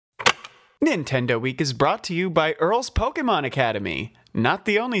Nintendo Week is brought to you by Earl's Pokemon Academy, not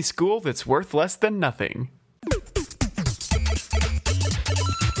the only school that's worth less than nothing.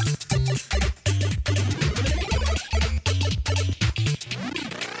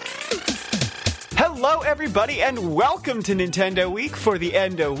 Hello everybody and welcome to Nintendo Week for the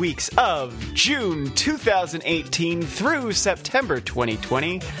Endo weeks of June 2018 through September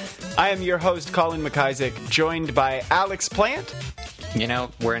 2020. I am your host Colin McIsaac, joined by Alex Plant. You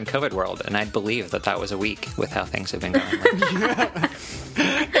know, we're in COVID world, and I'd believe that was a week with how things have been going.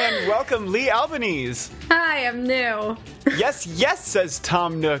 And welcome Lee Albanese. Hi, I'm new. Yes, says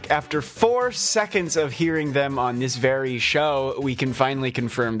Tom Nook. After 4 seconds of hearing them on this very show, we can finally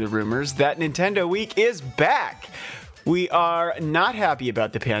confirm the rumors that Nintendo Week is back. We are not happy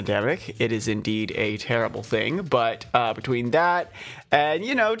about the pandemic. It is indeed a terrible thing, but between that and,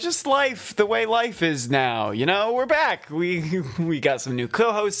 just life, the way life is now, we're back. We got some new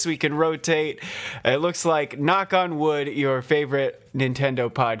co-hosts we can rotate. It looks like, knock on wood, your favorite Nintendo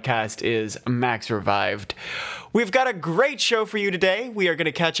podcast is Max Revived. We've got a great show for you today. We are going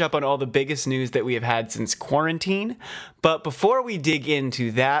to catch up on all the biggest news that we have had since quarantine. But before we dig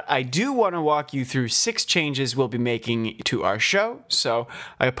into that, I do want to walk you through 6 changes we'll be making to our show. So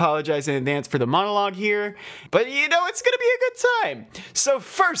I apologize in advance for the monologue here, but it's going to be a good time. So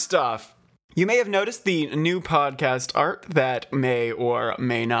first off, you may have noticed the new podcast art that may or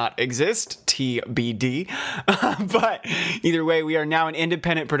may not exist, TBD. But either way, we are now an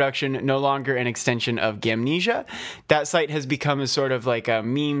independent production, no longer an extension of Gamnesia. That site has become a sort of like a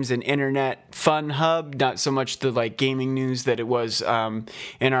memes and internet fun hub, not so much the gaming news that it was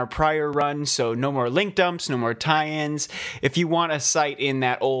in our prior run. So no more link dumps, no more tie-ins. If you want a site in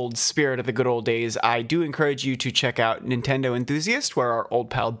that old spirit of the good old days, I do encourage you to check out Nintendo Enthusiast, where our old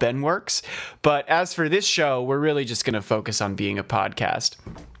pal Ben works. But as for this show, we're really just going to focus on being a podcast.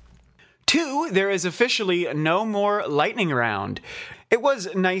 2, there is officially no more lightning round. It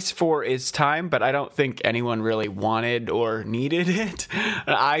was nice for its time, but I don't think anyone really wanted or needed it.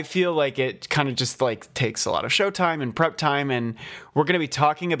 I feel like it kind of just takes a lot of showtime and prep time, and we're going to be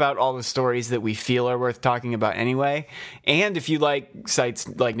talking about all the stories that we feel are worth talking about anyway. And if you like sites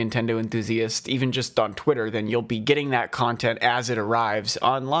like Nintendo Enthusiast, even just on Twitter, then you'll be getting that content as it arrives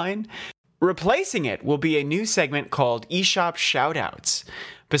online. Replacing it will be a new segment called eShop Shoutouts.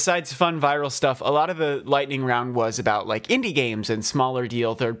 Besides fun viral stuff, a lot of the lightning round was about indie games and smaller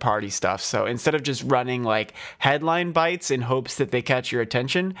deal third-party stuff. So instead of just running headline bites in hopes that they catch your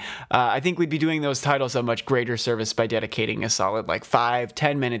attention, I think we'd be doing those titles a much greater service by dedicating a solid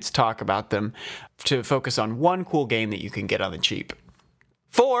 5-10 minutes talk about them to focus on one cool game that you can get on the cheap.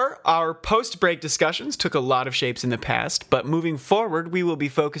 4, our post-break discussions took a lot of shapes in the past, but moving forward, we will be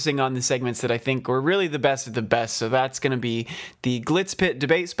focusing on the segments that I think were really the best of the best. So that's going to be the Glitz Pit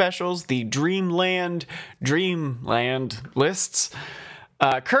debate specials, the Dreamland lists,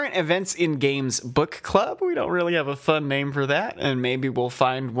 current events in games book club. We don't really have a fun name for that, and maybe we'll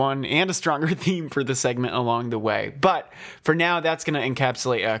find one and a stronger theme for the segment along the way. But for now, that's going to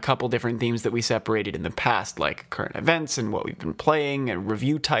encapsulate a couple different themes that we separated in the past, like current events and what we've been playing, and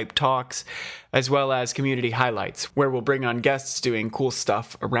review type talks, as well as community highlights, where we'll bring on guests doing cool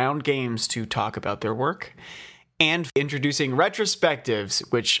stuff around games to talk about their work. And introducing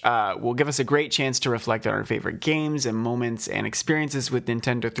retrospectives, which will give us a great chance to reflect on our favorite games and moments and experiences with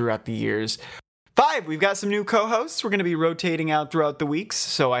Nintendo throughout the years. 5, we've got some new co-hosts. We're going to be rotating out throughout the weeks,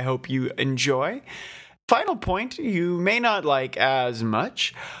 so I hope you enjoy. Final point, you may not like as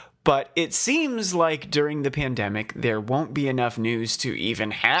much, but it seems like during the pandemic, there won't be enough news to even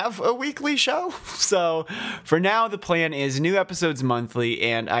have a weekly show. So for now, the plan is new episodes monthly,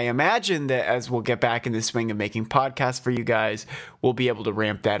 and I imagine that as we'll get back in the swing of making podcasts for you guys, we'll be able to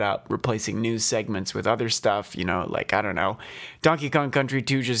ramp that up, replacing news segments with other stuff, Donkey Kong Country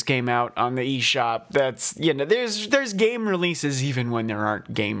 2 just came out on the eShop. That's, there's game releases even when there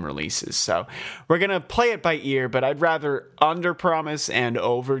aren't game releases. So we're going to play it by ear, but I'd rather under-promise and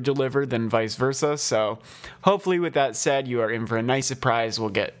over-deliver than vice versa. So hopefully with that said, you are in for a nice surprise. We'll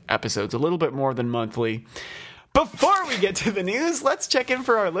get episodes a little bit more than monthly. Before we get to the news, let's check in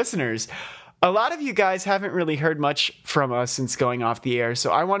for our listeners. A lot of you guys haven't really heard much from us since going off the air,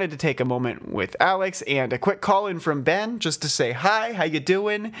 so I wanted to take a moment with Alex and a quick call in from Ben just to say hi, how you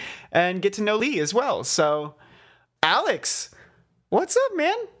doing, and get to know Lee as well. So, Alex, what's up,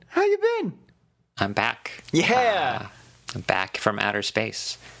 man? How you been? I'm back. Yeah. I'm back from outer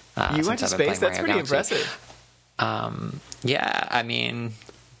space. You went to space? That's pretty impressive. Yeah, I mean,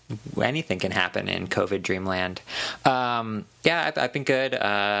 anything can happen in COVID dreamland. Yeah, I've been good.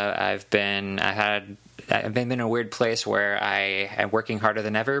 I had I've been in a weird place where I am working harder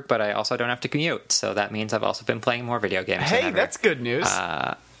than ever, but I also don't have to commute. So that means I've also been playing more video games than ever. That's good news.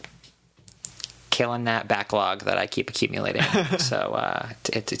 Killing that backlog that I keep accumulating. So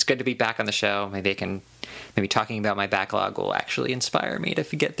it's good to be back on the show. Maybe talking about my backlog will actually inspire me to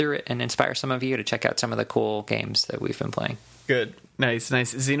get through it and inspire some of you to check out some of the cool games that we've been playing. Good. Nice.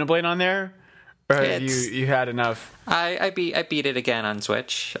 Xenoblade on there? Or have you had enough? I beat it again on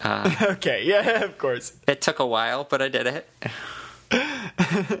Switch. Okay, yeah, of course. It took a while, but I did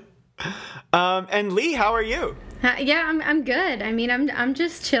it. And Lee, how are you? Yeah, I'm good. I mean, I'm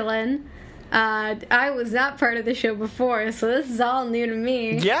just chilling. I was not part of the show before, so this is all new to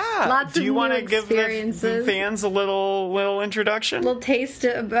me. Yeah. Lots Do you want to give the fans a little introduction? Little taste.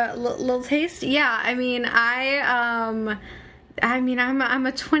 Yeah. I mean, I'm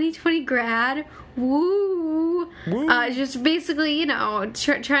a 2020 grad. Woo! Just basically, trying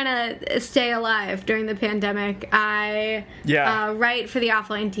to stay alive during the pandemic. I write for the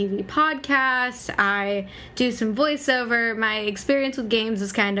Offline TV podcast. I do some voiceover. My experience with games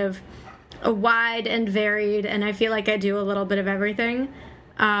is kind of wide and varied, and I feel like I do a little bit of everything.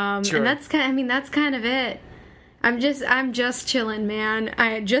 Sure. And that's kind of it. I'm just chilling, man.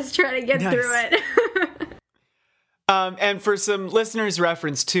 I just try to get through it. And for some listeners'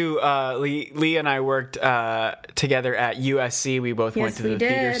 reference too, Lee and I worked together at USC. We both went to the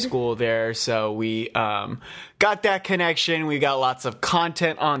theater school there, so we got that connection. We got lots of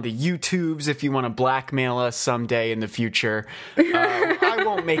content on the YouTubes if you want to blackmail us someday in the future. I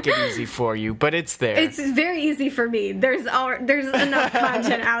won't make it easy for you, but it's there. It's very easy for me. There's enough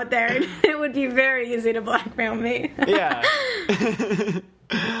content out there. It would be very easy to blackmail me. Yeah.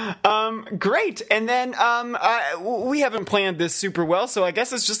 Great. And then we haven't planned this super well, so I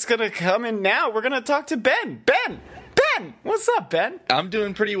guess it's just gonna come in now. We're gonna talk to Ben. Ben, what's up, Ben? I'm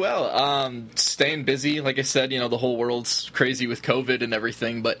doing pretty well. Staying busy, like I said. The whole world's crazy with COVID and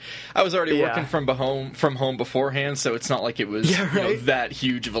everything. But I was already working from home beforehand, so it's not like it was that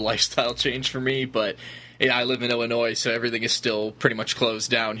huge of a lifestyle change for me. But I live in Illinois, so everything is still pretty much closed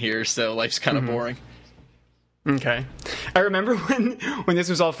down here. So life's kind of boring. Okay. I remember when this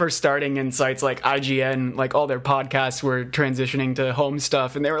was all first starting and sites like IGN, like all their podcasts were transitioning to home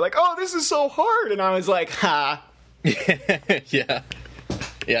stuff, and they were like, oh, this is so hard. And I was like, ha. Yeah,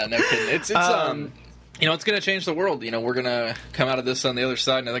 no kidding. It's it's going to change the world. We're going to come out of this on the other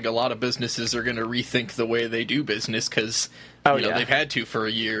side, and I think a lot of businesses are going to rethink the way they do business because they've had to for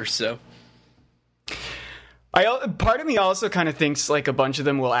a year, so. Part of me also kind of thinks like a bunch of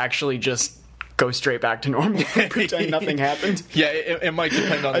them will actually just go straight back to normal and pretend nothing happened. Yeah, it might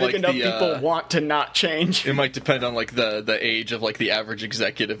depend on I think enough people want to not change. It might depend on like the age of like the average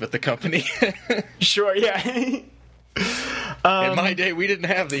executive at the company. Sure, yeah. In my day, we didn't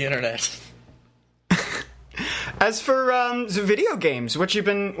have the internet. As for video games, what you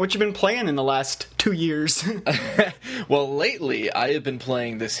been playing in the last 2 years? Well, lately I have been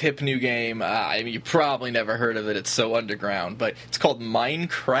playing this hip new game. You probably never heard of it. It's so underground, but it's called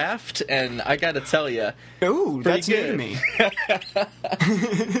Minecraft, and I got to tell you, ooh, that's new to me.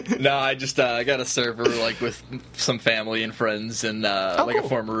 No, I just I got a server like with some family and friends, and cool. A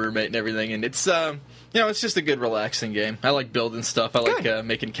former roommate and everything, and it's it's just a good relaxing game. I like building stuff. I like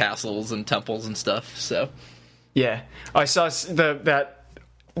making castles and temples and stuff. So. Yeah, I saw that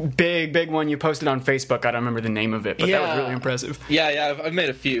big one you posted on Facebook. I don't remember the name of it, but that was really impressive. Yeah, I've made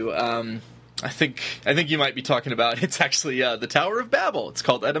a few. I think you might be talking about. It's actually the Tower of Babel. It's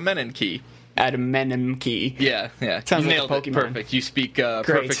called Adamanenki. Adamanenki. Yeah. Sounds you like a Pokemon. It. Perfect. You speak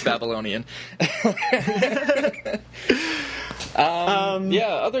perfect Babylonian.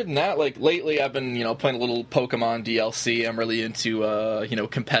 Other than that, like lately I've been, playing a little Pokemon DLC. I'm really into,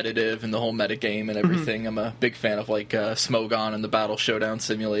 competitive and the whole metagame and everything. I'm a big fan of like Smogon and the Battle Showdown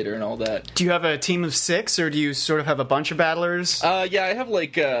Simulator and all that. Do you have a team of 6 or do you sort of have a bunch of battlers? I have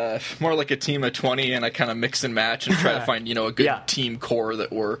like more like a team of 20 and I kind of mix and match and try to find, a good team core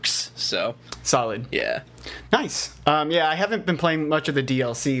that works. So solid. Yeah. Nice. I haven't been playing much of the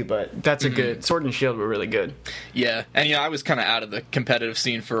DLC, but that's a good... Sword and Shield were really good. Yeah, and I was kind of out of the competitive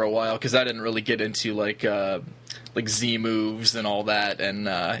scene for a while, because I didn't really get into, like Z moves and all that, and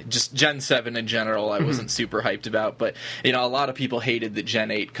just Gen 7 in general I wasn't super hyped about, but, a lot of people hated that Gen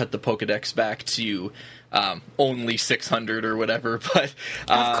 8 cut the Pokedex back to... only 600 or whatever, but...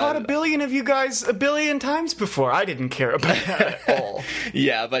 I've caught a billion of you guys a billion times before. I didn't care about that at all.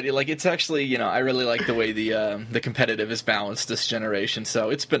 Yeah, but it's actually, I really like the way the competitive is balanced this generation, so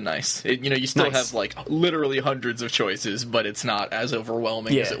it's been nice. You still have, like, literally hundreds of choices, but it's not as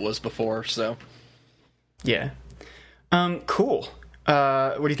overwhelming as it was before, so... Yeah. Cool.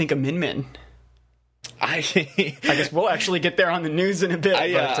 What do you think of Min Min? I guess we'll actually get there on the news in a bit.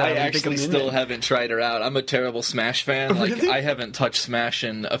 I actually still haven't tried her out. I'm a terrible Smash fan. Like, really? I haven't touched Smash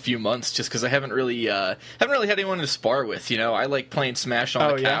in a few months just because I haven't really had anyone to spar with. You know, I like playing Smash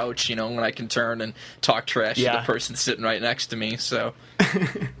on the couch. You know, when I can turn and talk trash to the person sitting right next to me. So.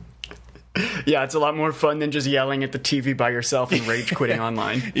 Yeah, it's a lot more fun than just yelling at the TV by yourself and rage quitting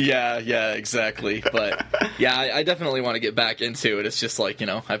online. Yeah, exactly. But yeah, I definitely want to get back into it. It's just like, you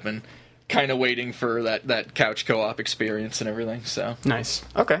know, I've been kind of waiting for that couch co-op experience and everything. So nice.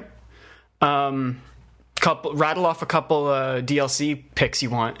 Okay. Rattle off a couple DLC picks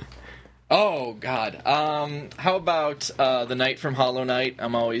you want. Oh God. How about the Knight from Hollow Knight?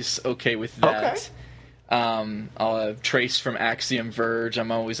 I'm always okay with that. Okay. Trace from Axiom Verge.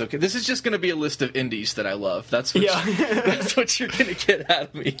 I'm always okay. This is just going to be a list of indies that I love. That's what you're going to get out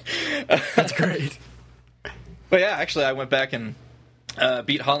of me. That's great. But yeah, actually, I went back and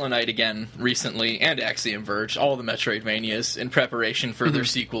beat Hollow Knight again recently, and Axiom Verge, all the Metroidvanias, in preparation for their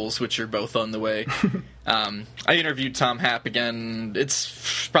sequels, which are both on the way. I interviewed Tom Happ again.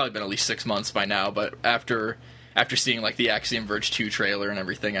 It's probably been at least 6 months by now, but after seeing like the Axiom Verge 2 trailer and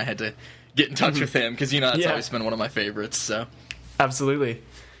everything, I had to get in touch with him, because, you know, that's always been one of my favorites. So absolutely.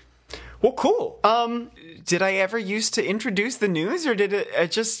 Well, cool. Did I ever used to introduce the news, or did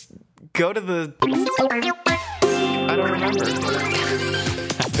it just go to the... I don't remember.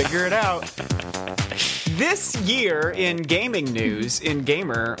 I'll figure it out. This year in gaming news, in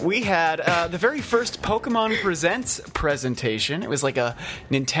Gamer, we had the very first Pokemon Presents presentation. It was like a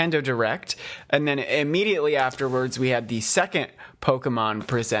Nintendo Direct. And then immediately afterwards, we had the second Pokemon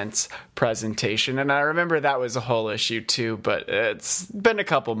Presents presentation. And I remember that was a whole issue too, but it's been a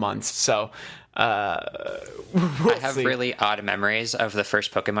couple months, so... I have really odd memories of the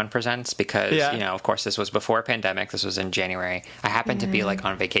first Pokemon Presents because, you know, of course, this was before pandemic. This was in January. I happened to be like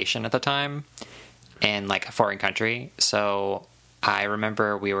on vacation at the time in like a foreign country. So I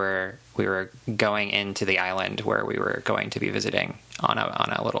remember we were going into the island where we were going to be visiting on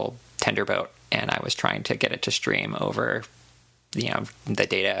a little tender boat, and I was trying to get it to stream over, you know, the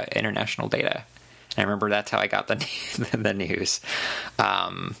data, international data. And I remember that's how I got the news.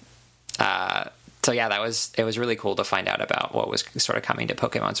 So yeah, it was really cool to find out about what was sort of coming to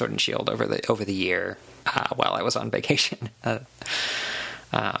Pokemon Sword and Shield over the year while I was on vacation. So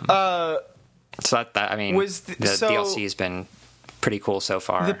that I mean, the DLC has been pretty cool so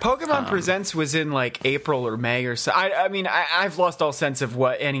far. The Pokemon Presents was in like April or May or so. I mean, I've lost all sense of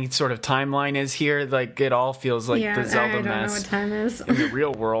what any sort of timeline is here. Like, it all feels like the Zelda mess. I don't know what time is in the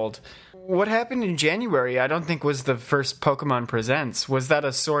real world. What happened in January, I don't think was the first Pokemon Presents. Was that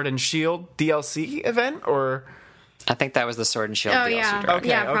a Sword and Shield DLC event, or... I think that was the Sword and Shield DLC. Yeah. Okay,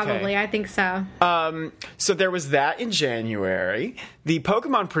 yeah, probably. I think so. So there was that in January. The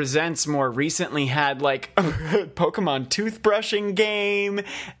Pokemon Presents more recently had like a Pokemon toothbrushing game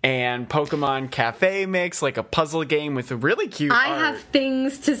and Pokemon Cafe Mix, like a puzzle game with a really cute art. I have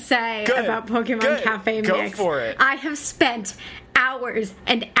things to say about Pokemon Cafe Mix. Go for it. I have spent hours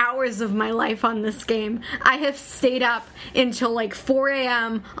and hours of my life on this game. I have stayed up until like 4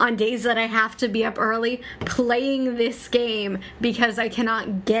 a.m. on days that I have to be up early playing this game because I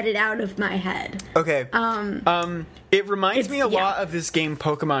cannot get it out of my head. Okay. It reminds me a lot of this game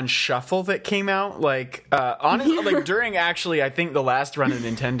Pokemon Shuffle that came out like honestly like during actually I think the last run of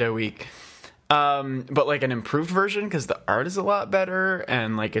Nintendo Week. But like an improved version because the art is a lot better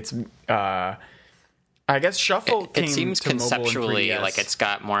and like it's I guess Shuffle came to seems mobile and conceptually 3DS. like it's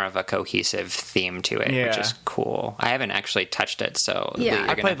got more of a cohesive theme to it, which is cool. I haven't actually touched it, so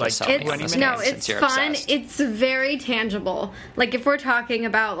I played like 20 minutes. No, it's fun. Obsessed. It's very tangible. Like if we're talking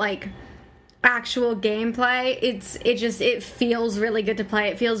about like actual gameplay, it feels really good to play.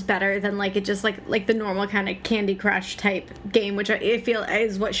 It feels better than like it just like the normal kind of Candy Crush type game, which I feel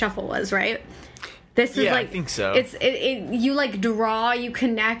is what Shuffle was, right? This is like, I think so. You like draw, you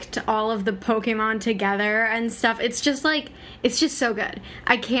connect all of the Pokemon together and stuff. It's just so good.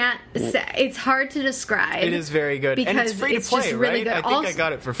 I can't say, it's hard to describe. It is very good. And it's free to play, really right? I think I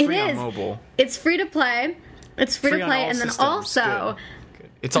got it for free on mobile. It's free to play. It's free to play, and then also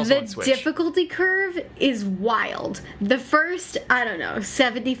it's also on the Switch. difficulty curve is wild. The first,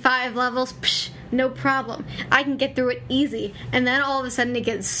 75 levels, no problem. I can get through it easy. And then all of a sudden it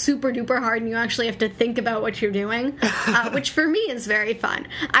gets super duper hard and you actually have to think about what you're doing, which for me is very fun.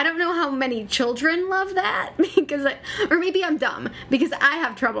 I don't know how many children love that, or maybe I'm dumb, because I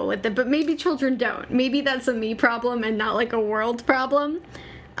have trouble with it, but maybe children don't. Maybe that's a me problem and not like a world problem.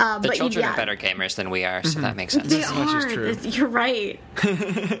 The children are better gamers than we are, so that makes sense. They are. You're right.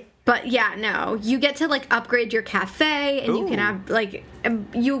 But yeah, no, you get to like upgrade your cafe, and you can have like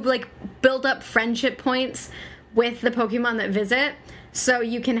build up friendship points with the Pokemon that visit. So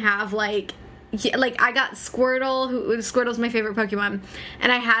you can have like I got Squirtle, Squirtle's my favorite Pokemon,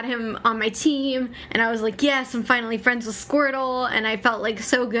 and I had him on my team, and I was like, yes, I'm finally friends with Squirtle, and I felt like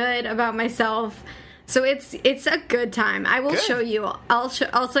so good about myself. So it's a good time. I will show you. I'll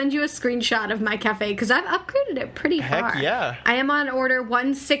send you a screenshot of my cafe because I've upgraded it pretty far. Heck yeah! I am on order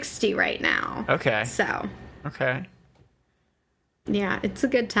 160 right now. Okay. So. Okay. Yeah, it's a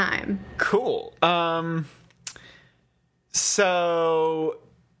good time. Cool. So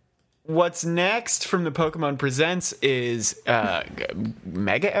what's next from the Pokemon Presents is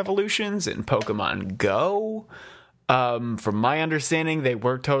Mega Evolutions in Pokemon Go. From my understanding, they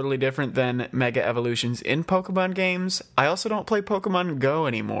work totally different than Mega Evolutions in Pokemon games. I also don't play Pokemon Go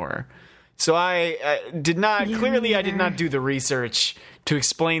anymore. So I did not do the research to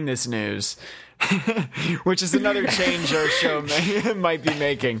explain this news, which is another change our show might be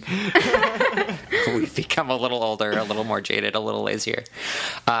making. We've become a little older, a little more jaded, a little lazier.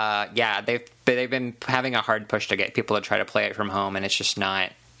 Yeah, they've been having a hard push to get people to try to play it from home, and it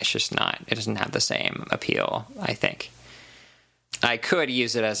doesn't have the same appeal, I think. I could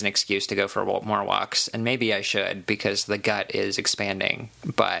use it as an excuse to go for more walks, and maybe I should, because the gut is expanding,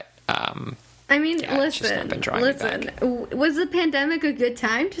 but I mean, listen, was the pandemic a good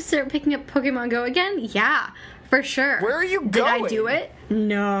time to start picking up Pokemon Go again? Yeah, for sure. Where are you going? Did I do it?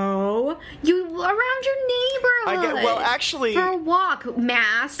 No. You around your neighborhood. Actually, for a walk,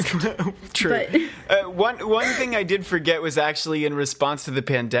 masked. True. But one thing I did forget was actually in response to the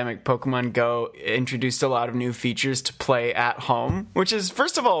pandemic, Pokemon Go introduced a lot of new features to play at home, which is,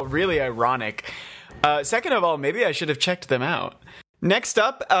 first of all, really ironic. Second of all, maybe I should have checked them out. Next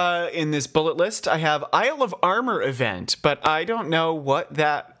up in this bullet list, I have Isle of Armor event, but I don't know what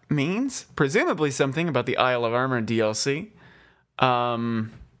that means. Presumably something about the Isle of Armor DLC.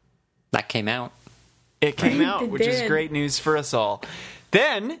 That came out. It came out, which is great news for us all.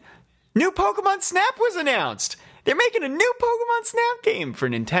 Then, new Pokemon Snap was announced. They're making a new Pokemon Snap game for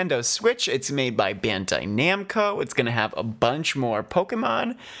Nintendo Switch. It's made by Bandai Namco. It's going to have a bunch more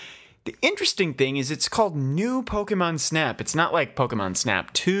Pokemon. The interesting thing is it's called New Pokemon Snap. It's not like Pokemon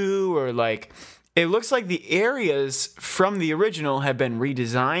Snap 2 or like... It looks like the areas from the original have been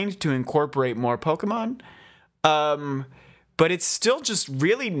redesigned to incorporate more Pokemon. But it's still just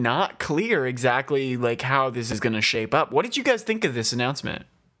really not clear exactly like how this is going to shape up. What did you guys think of this announcement?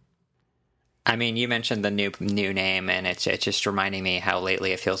 I mean, you mentioned the new name, and it's just reminding me how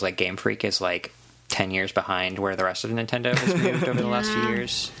lately it feels like Game Freak is like 10 years behind where the rest of Nintendo has moved over the last few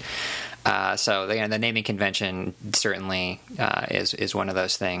years. So the naming convention certainly is one of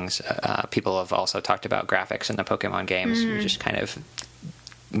those things. People have also talked about graphics in the Pokemon games, just kind of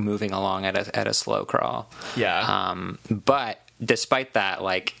moving along at a slow crawl. Yeah. But despite that,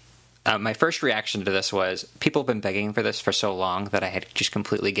 my first reaction to this was people have been begging for this for so long that I had just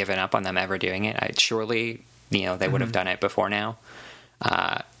completely given up on them ever doing it. Surely, they would have done it before now.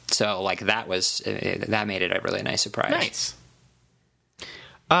 So that made it a really nice surprise. Nice.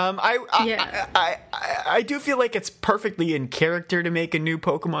 I do feel like it's perfectly in character to make a new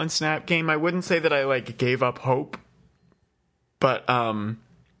Pokemon Snap game. I wouldn't say that I gave up hope, but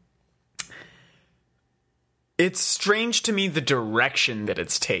it's strange to me the direction that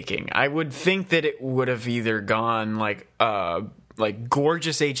it's taking. I would think that it would have either gone like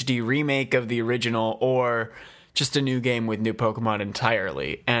gorgeous HD remake of the original or just a new game with new Pokemon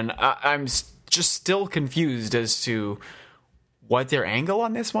entirely. And I'm just still confused as to what their angle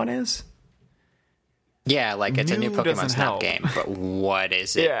on this one is. Yeah, it's a new Pokemon Snap game, but what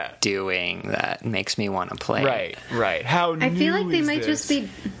is it doing that makes me want to play it? Right. How new I feel like they is might this? just be...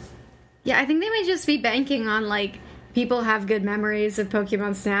 Yeah, I think they might just be banking on, people have good memories of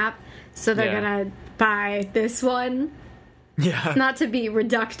Pokemon Snap, so they're gonna buy this one. Yeah. Not to be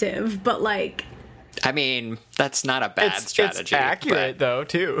reductive, but, I mean, that's not a bad strategy. It's accurate, though,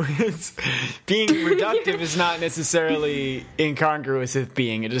 too. Being reductive is not necessarily incongruous with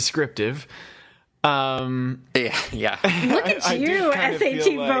being a descriptive. Yeah. Look at you,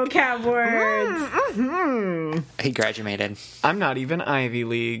 SAT vocab words. He graduated. I'm not even Ivy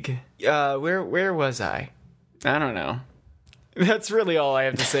League. Where was I? I don't know. That's really all I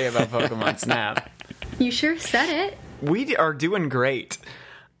have to say about Pokemon Snap. You sure said it. We are doing great.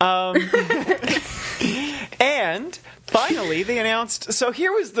 And finally, they announced... So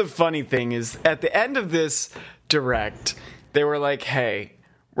here was the funny thing, is at the end of this Direct, they were like, hey,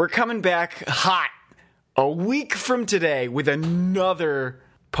 we're coming back hot a week from today with another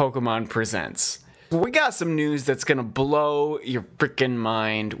Pokemon Presents. We got some news that's gonna blow your freaking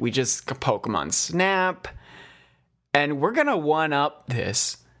mind. We just got Pokemon Snap, and we're gonna one-up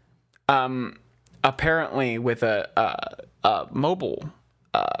this. Apparently with a mobile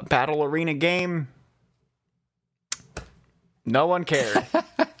battle arena game. No one cared.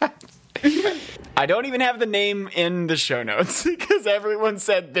 I don't even have the name in the show notes because everyone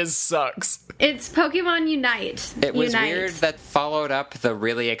said this sucks. It's Pokemon Unite. It was weird that followed up the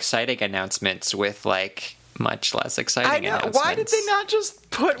really exciting announcements with, like, much less exciting announcements. Why did they not just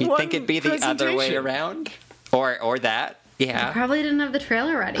put You'd one think it'd be the other way around? Or that? Yeah. They probably didn't have the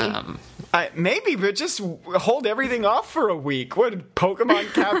trailer ready. Maybe, but just hold everything off for a week. What,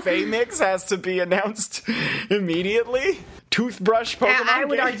 Pokemon Cafe Mix has to be announced immediately? Toothbrush Pokemon I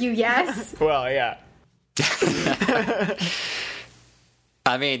would argue yes. Well, yeah.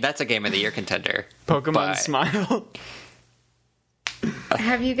 I mean, that's a Game of the Year contender. Pokemon Smile.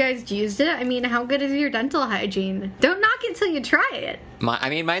 Have you guys used it? I mean, how good is your dental hygiene? Don't knock it till you try it.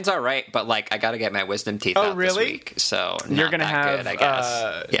 Mine's all right, but, like, I gotta get my wisdom teeth out this week, so you're gonna have good, I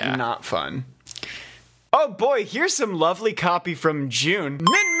guess. Yeah. Not fun. Oh boy, here's some lovely copy from June.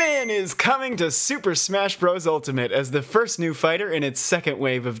 Min Min is coming to Super Smash Bros. Ultimate as the first new fighter in its second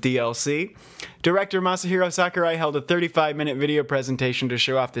wave of DLC. Director Masahiro Sakurai held a 35-minute video presentation to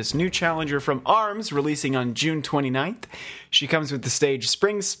show off this new challenger from ARMS, releasing on June 29th. She comes with the stage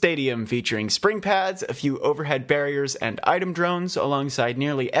Spring Stadium, featuring spring pads, a few overhead barriers, and item drones, alongside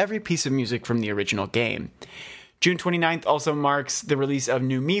nearly every piece of music from the original game. June 29th also marks the release of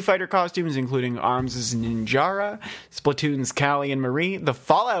new Mii Fighter costumes, including ARMS' Ninjara, Splatoon's Callie and Marie, the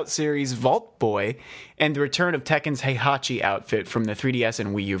Fallout series Vault Boy, and the return of Tekken's Heihachi outfit from the 3DS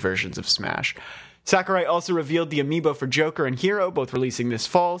and Wii U versions of Smash. Sakurai also revealed the amiibo for Joker and Hero, both releasing this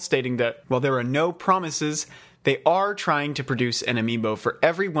fall, stating that while there are no promises, they are trying to produce an amiibo for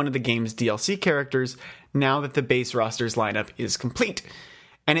every one of the game's DLC characters now that the base roster's lineup is complete.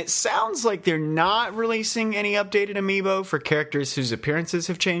 And it sounds like they're not releasing any updated amiibo for characters whose appearances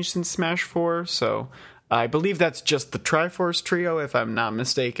have changed since Smash 4, so I believe that's just the Triforce trio, if I'm not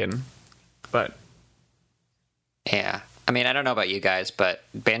mistaken. But yeah. I mean, I don't know about you guys, but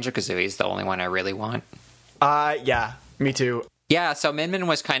Banjo-Kazooie is the only one I really want. Yeah, me too. Yeah, so Min Min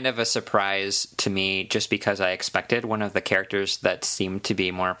was kind of a surprise to me just because I expected one of the characters that seemed to be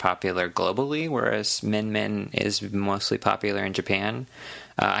more popular globally, whereas Min Min is mostly popular in Japan.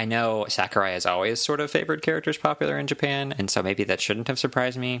 I know Sakurai has always sort of favored characters popular in Japan, and so maybe that shouldn't have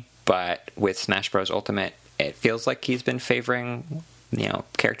surprised me, but with Smash Bros. Ultimate, it feels like he's been favoring,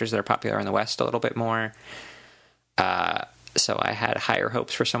 characters that are popular in the West a little bit more. So I had higher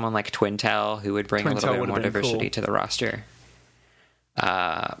hopes for someone like Twintel, who would bring a little bit more diversity to the roster.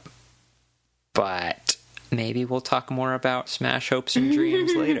 But maybe we'll talk more about Smash hopes and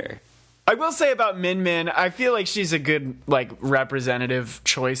dreams later. I will say about Min Min, I feel like she's a good, representative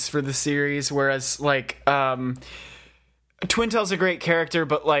choice for the series, whereas, Twintel's a great character,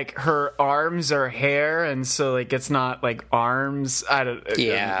 but, her arms are hair, and so, it's not, arms.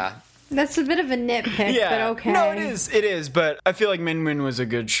 Yeah. That's a bit of a nitpick, but okay. No, it is, but I feel like Min Min was a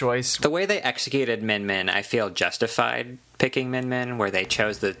good choice. The way they executed Min Min, I feel justified picking Min Min, where they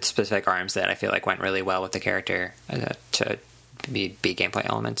chose the specific arms that I feel like went really well with the character to be gameplay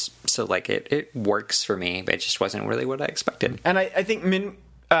elements. So, it works for me, but it just wasn't really what I expected. And I think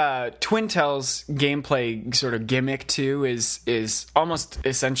Twintel's gameplay sort of gimmick, too, is almost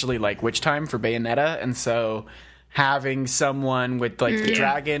essentially like Witch Time for Bayonetta, and so having someone with the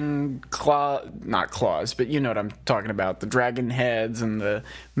dragon not claws, but you know what I'm talking about, the dragon heads and the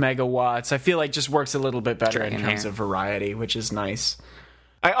megawatts, I feel like just works a little bit better in terms of variety, which is nice.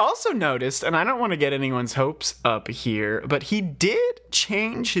 I also noticed, and I don't want to get anyone's hopes up here, but he did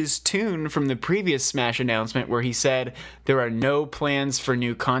change his tune from the previous Smash announcement where he said there are no plans for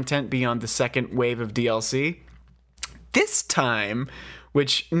new content beyond the second wave of DLC. This time,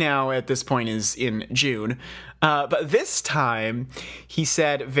 which now at this point is in June, but this time he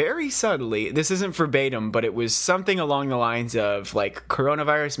said very subtly, this isn't verbatim, but it was something along the lines of,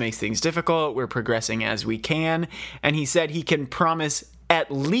 coronavirus makes things difficult, we're progressing as we can, and he said he can promise at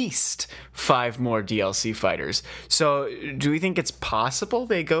least 5 more DLC fighters. So, do we think it's possible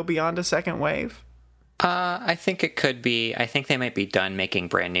they go beyond a second wave? I think it could be. I think they might be done making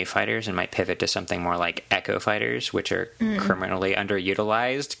brand new fighters and might pivot to something more like Echo fighters, which are criminally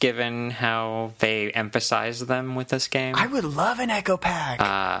underutilized given how they emphasize them with this game. I would love an Echo pack.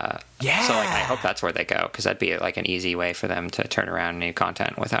 Yeah. So I hope that's where they go, because that'd be an easy way for them to turn around new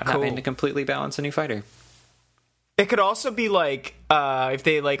content without having to completely balance a new fighter. It could also be if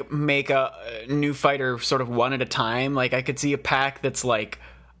they make a new fighter sort of one at a time. I could see a pack that's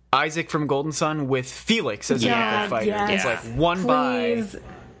Isaac from Golden Sun with Felix as an Echo Fighter. Yes. It's like one buy,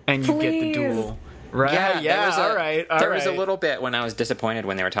 and you get the duel. Right, all right. There was a little bit when I was disappointed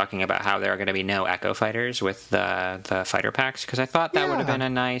when they were talking about how there are going to be no Echo Fighters with the fighter packs, because I thought that would have been a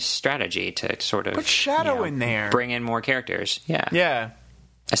nice strategy to sort of... Put Shadow in there. Bring in more characters. Yeah. Yeah.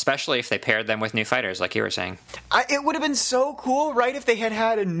 Especially if they paired them with new fighters, like you were saying. It would have been so cool, right, if they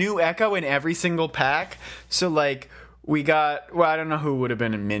had a new Echo in every single pack. So, like... We got, well, I don't know who would have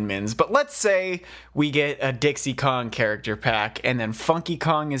been in Min Mins, but let's say we get a Dixie Kong character pack, and then Funky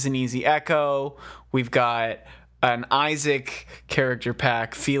Kong is an easy Echo. We've got an Isaac character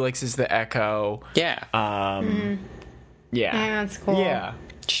pack. Felix is the Echo. Yeah. Yeah. That's cool. Yeah.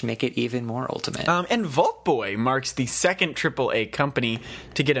 Just make it even more ultimate. And Vault Boy marks the second AAA company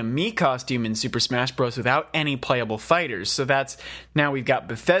to get a Mii costume in Super Smash Bros. Without any playable fighters. So that's, now we've got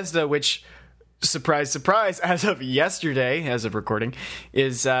Bethesda, which... surprise, surprise, as of yesterday, as of recording,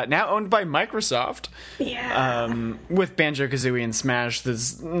 is now owned by Microsoft. Yeah. With Banjo-Kazooie and Smash,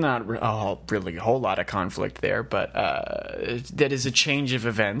 there's not really a whole lot of conflict there, but that is a change of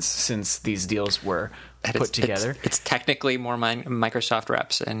events since these deals were put together. It's technically more Microsoft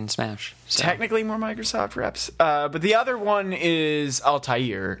reps in Smash. So. Technically more Microsoft reps. But the other one is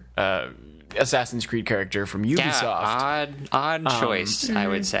Altair, Assassin's Creed character from Ubisoft. Yeah, odd choice, I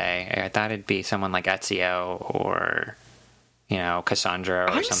would say. I thought it'd be someone like Ezio or,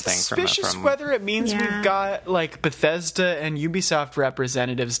 Cassandra or something. I'm suspicious whether it means we've got, like, Bethesda and Ubisoft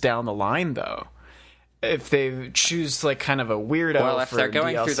representatives down the line, though. If they choose, like, kind of a weirdo if for they're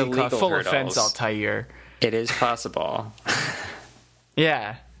going DLC through the legal full hurdles, offense Altair. It is possible.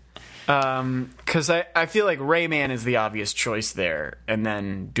 Yeah. Because I feel like Rayman is the obvious choice there, and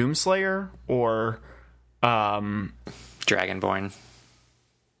then Doomslayer or Dragonborn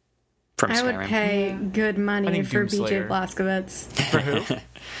from Skyrim. I would pay good money for Doomslayer. BJ Blazkowicz. For who?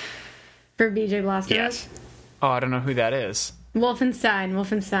 For BJ Blazkowicz? Yes. Oh, I don't know who that is. Wolfenstein,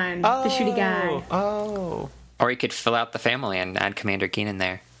 the shooty guy. Oh. Or you could fill out the family and add Commander Keen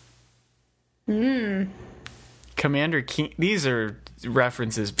there. Commander Keen. These are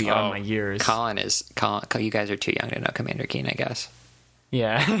references beyond my years. Colin, you guys are too young to know Commander Keen, I guess.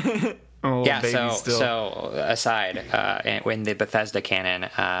 Yeah. So aside, in the Bethesda canon,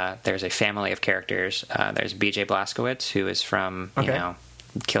 there's a family of characters. There's BJ Blazkowicz, who is from,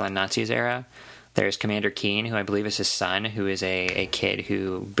 killing Nazis era. There's Commander Keen, who I believe is his son, who is a kid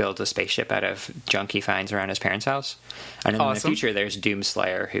who builds a spaceship out of junk he finds around his parents' house. And in the future, there's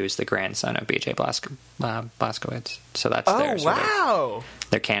Doomslayer, who's the grandson of BJ Blazkowicz. So that's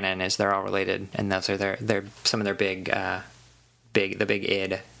their canon is they're all related, and those are their some of their big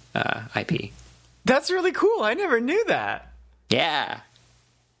id IP. That's really cool. I never knew that. Yeah.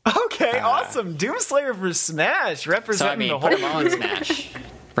 Okay, awesome. Doomslayer for Smash, representing the whole... put them all in Smash.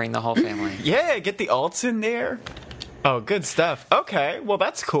 Bring the whole family. Yeah, get the alts in there. Oh, good stuff. Okay, well,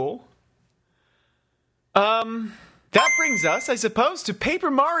 that's cool. That brings us, I suppose, to Paper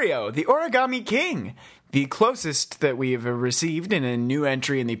Mario, the Origami King. The closest that we have received in a new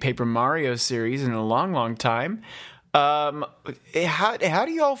entry in the Paper Mario series in a long, long time. How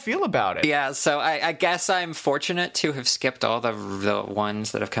do you all feel about it? Yeah, so I guess I'm fortunate to have skipped all the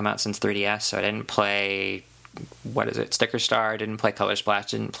ones that have come out since 3DS, so I didn't play... what is it? Sticker Star, didn't play Color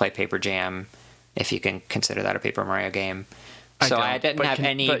Splash, didn't play Paper Jam, if you can consider that a Paper Mario game. So I didn't have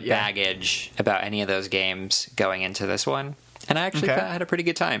any baggage about any of those games going into this one. And I actually had a pretty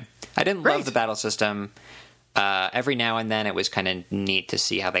good time. I didn't love the battle system. Every now and then it was kind of neat to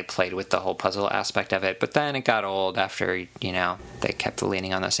see how they played with the whole puzzle aspect of it. But then it got old after, they kept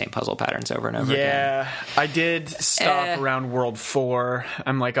leaning on the same puzzle patterns over and over again. Yeah, I did stop around World 4.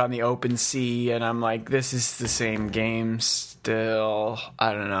 I'm like on the open sea, and I'm like, this is the same game still.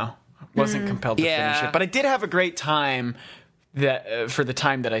 I don't know. Wasn't compelled to finish it. But I did have a great time for the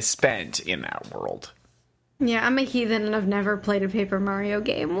time that I spent in that world. Yeah, I'm a heathen and I've never played a Paper Mario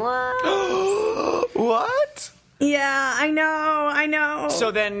game. What? Yeah, I know.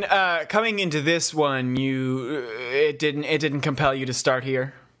 So then, coming into this one, it didn't compel you to start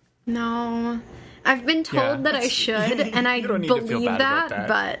here? No. I've been told that I should, and I believe that,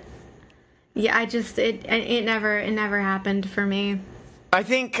 but yeah, it never happened for me. I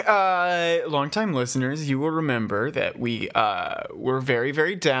think, longtime listeners, you will remember that we were very,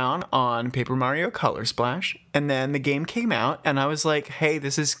 very down on Paper Mario Color Splash, and then the game came out, and I was like, hey,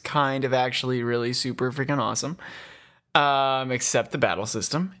 this is kind of actually really super freaking awesome. Except the battle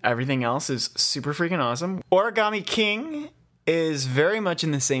system. Everything else is super freaking awesome. Origami King is very much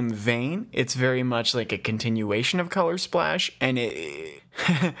in the same vein. It's very much like a continuation of Color Splash, and it,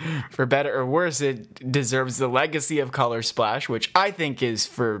 for better or worse, it deserves the legacy of Color Splash, which I think is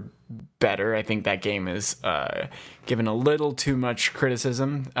for better. I think that game is given a little too much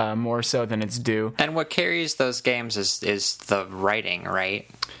criticism, more so than it's due. And what carries those games is the writing, right?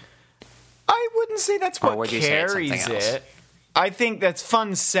 I wouldn't say that's what carries it. I think that's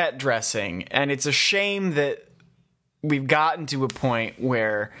fun set dressing, and it's a shame that we've gotten to a point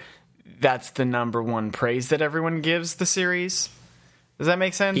where that's the number one praise that everyone gives the series. Does that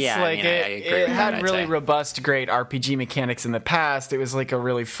make sense? Yeah, like I agree. It had really robust, great RPG mechanics in the past. It was like a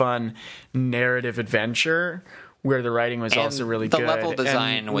really fun narrative adventure where the writing was also really good. The level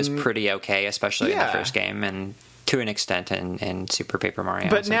design was pretty okay, especially in the first game, and to an extent in Super Paper Mario.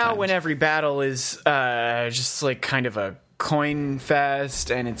 But now when every battle is just like kind of a coin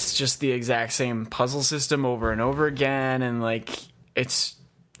fest, and it's just the exact same puzzle system over and over again, and like it's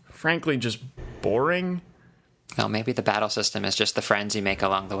frankly just boring. Well, maybe the battle system is just the friends you make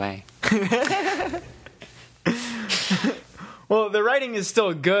along the way. Well, the writing is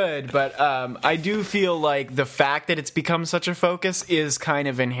still good, but I do feel like the fact that it's become such a focus is kind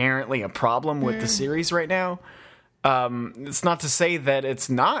of inherently a problem with the series right now. It's not to say that it's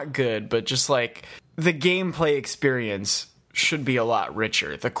not good, but just like the gameplay experience should be a lot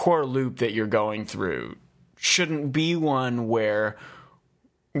richer. The core loop that you're going through shouldn't be one where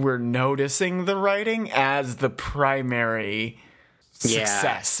we're noticing the writing as the primary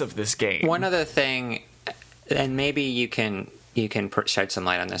success of this game. One other thing, and maybe you can shed some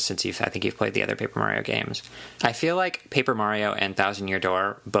light on this since I think you've played the other Paper Mario games. I feel like Paper Mario and Thousand Year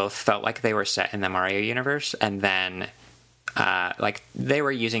Door both felt like they were set in the Mario universe, and then like they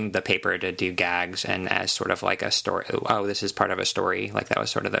were using the paper to do gags and as sort of like a story. Oh, this is part of a story. Like that was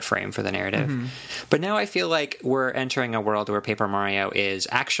sort of the frame for the narrative. Mm-hmm. But now I feel like we're entering a world where Paper Mario is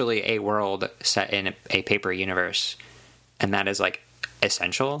actually a world set in a paper universe, and that is like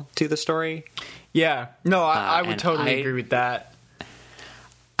essential to the story. Yeah, no, I would totally agree with that.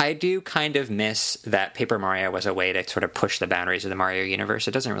 I do kind of miss that Paper Mario was a way to sort of push the boundaries of the Mario universe.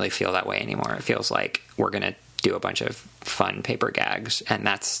 It doesn't really feel that way anymore. It feels like we're going to do a bunch of fun paper gags, and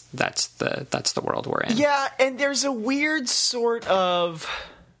that's the world we're in. Yeah, and there's a weird sort of...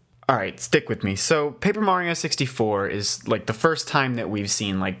 All right, stick with me. So Paper Mario 64 is like the first time that we've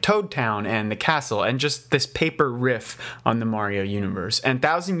seen like Toad Town and the castle and just this paper riff on the Mario universe. And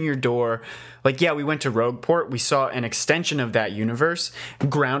Thousand Year Door, like, yeah, we went to Rogueport. We saw an extension of that universe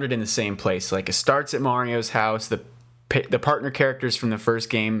grounded in the same place. Like it starts at Mario's house. The partner characters from the first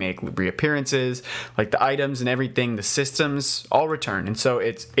game make reappearances, like the items and everything, the systems all return. And so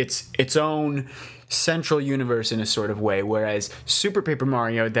it's its own central universe in a sort of way, whereas Super Paper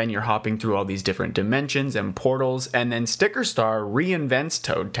Mario, then you're hopping through all these different dimensions and portals, and then Sticker Star reinvents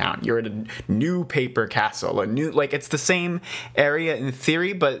Toad Town. You're at a new paper castle, like it's the same area in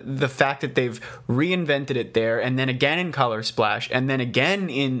theory, but the fact that they've reinvented it there, and then again in Color Splash, and then again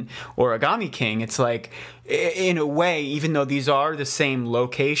in Origami King, it's like, in a way, even though these are the same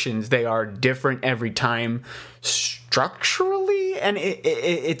locations, they are different every time structurally, and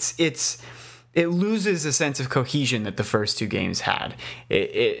it loses a sense of cohesion that the first two games had.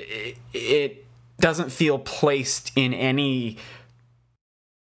 It doesn't feel placed in any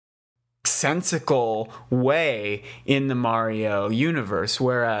sensical way in the Mario universe,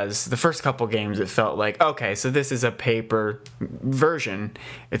 whereas the first couple games it felt like, okay, so this is a paper version.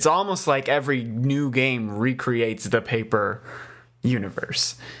 It's almost like every new game recreates the paper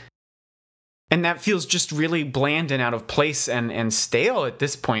universe. And that feels just really bland and out of place and stale at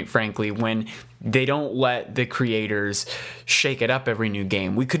this point, frankly, when they don't let the creators shake it up every new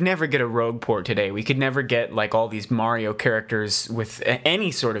game. We could never get a Rogueport today. We could never get like all these Mario characters with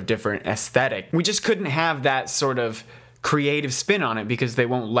any sort of different aesthetic. We just couldn't have that sort of creative spin on it because they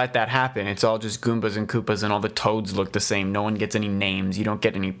won't let that happen. It's all just Goombas and Koopas and all the Toads look the same. No one gets any names. You don't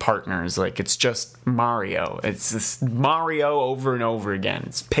get any partners. Like, it's just Mario. It's this Mario over and over again.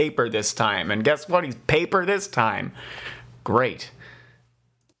 It's paper this time. And guess what? He's paper this time. Great.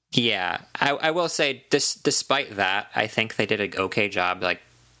 Yeah. I will say, despite that, I think they did an okay job, like,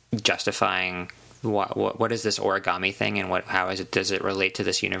 justifying what is this origami thing and does it relate to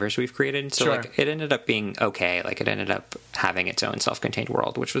this universe we've created? So like it ended up being okay. Like it ended up having its own self-contained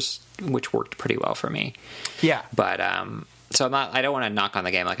world, which worked pretty well for me. Yeah. But so I don't want to knock on the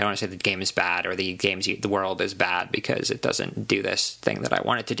game. Like I don't want to say the game is bad or the world is bad because it doesn't do this thing that I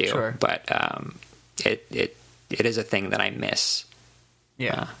want it to do. Sure. But it is a thing that I miss.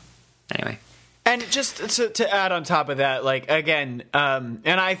 Yeah. Anyway. And just to add on top of that, like, again, and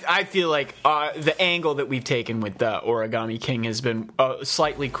I feel like the angle that we've taken with the Origami King has been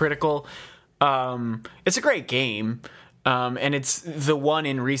slightly critical. It's a great game, and it's the one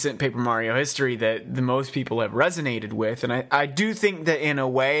in recent Paper Mario history that the most people have resonated with. And I do think that in a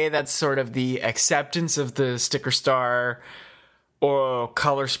way that's sort of the acceptance of the Sticker Star or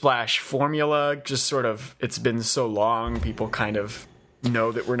Color Splash formula. Just sort of, it's been so long, people kind of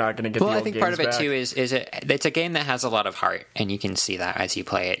know that we're not going to get the old I think games part of it back. too is it's a game that has a lot of heart, and you can see that as you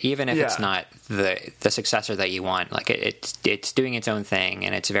play it, even if it's not the successor that you want. Like it's doing its own thing,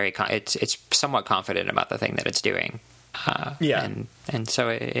 and it's it's somewhat confident about the thing that it's doing. And so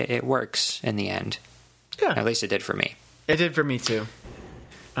it works in the end. Yeah, at least it did for me. It did for me too.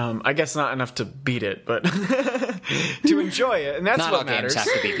 I guess not enough to beat it, but to enjoy it, and that's not what all matters. games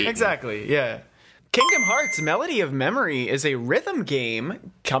have to be beaten. Exactly. Yeah. Kingdom Hearts Melody of Memory is a rhythm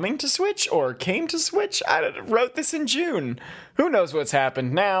game coming to Switch, or came to Switch. I wrote this in June. Who knows what's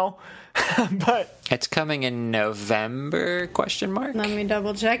happened now? But it's coming in November, ? Let me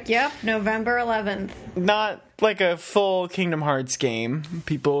double check. Yep, November 11th. Not like a full Kingdom Hearts game.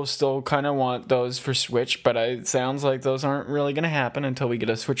 People still kind of want those for Switch, but it sounds like those aren't really going to happen until we get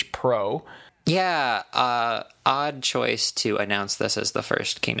a Switch Pro. Yeah, odd choice to announce this as the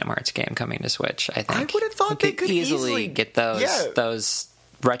first Kingdom Hearts game coming to Switch. I think I would have thought they could easily get those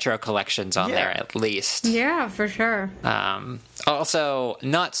retro collections on there at least. Yeah, for sure. Also,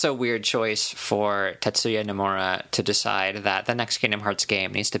 not so weird choice for Tetsuya Nomura to decide that the next Kingdom Hearts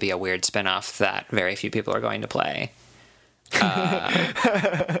game needs to be a weird spin-off that very few people are going to play.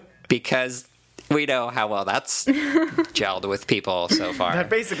 Because we know how well that's gelled with people so far. That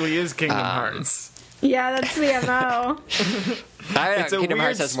basically is Kingdom Hearts. Yeah, that's the MO. I don't know, Kingdom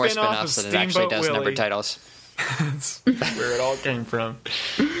Hearts has more spin-offs than it actually does numbered titles. That's where it all came from.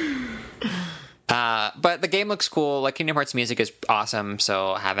 But the game looks cool. Like, Kingdom Hearts music is awesome,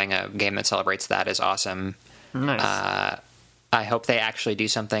 so having a game that celebrates that is awesome. Nice. I hope they actually do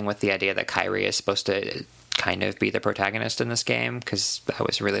something with the idea that Kairi is supposed to kind of be the protagonist in this game, because I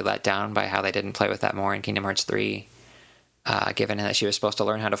was really let down by how they didn't play with that more in Kingdom Hearts 3, given that she was supposed to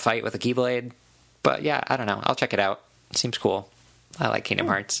learn how to fight with a Keyblade. But yeah, I don't know. I'll check it out. It seems cool. I like Kingdom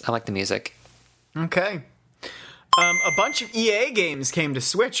Hearts. I like the music. Okay. A bunch of EA games came to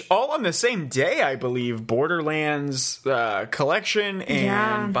Switch all on the same day, I believe. Borderlands Collection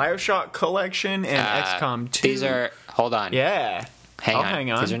and BioShock Collection and XCOM 2. These are... Hold on. Yeah.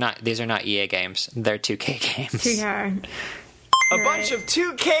 Hang on. These are not EA games. They're 2K games. 2K. A bunch of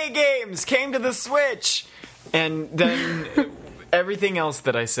 2K games came to the Switch. And then everything else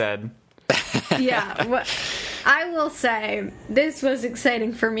that I said. Yeah. Well, I will say, this was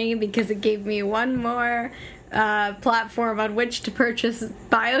exciting for me because it gave me one more platform on which to purchase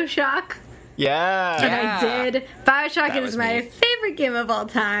BioShock. Yeah. And I did. BioShock is my favorite game of all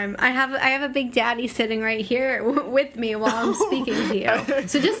time. I have a Big Daddy sitting right here with me while I'm speaking to you.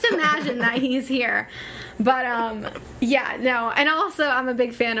 So just imagine that he's here. But, yeah, no. And also, I'm a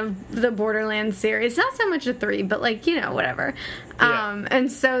big fan of the Borderlands series. Not so much a 3, but, like, you know, whatever. Yeah.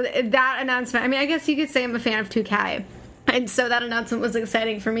 And so that announcement, I mean, I guess you could say I'm a fan of 2K. And so that announcement was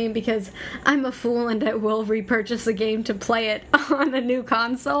exciting for me because I'm a fool and I will repurchase a game to play it on a new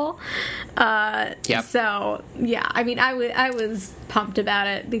console. So, yeah, I mean, I was pumped about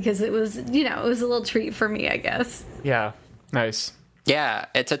it because it was, you know, it was a little treat for me, I guess. Yeah, nice. Yeah,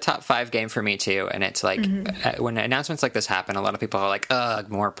 it's a top 5 game for me too, and it's like when announcements like this happen, a lot of people are like, "Ugh,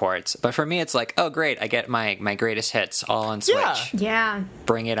 more ports." But for me, it's like, "Oh, great! I get my greatest hits all on Switch. Yeah,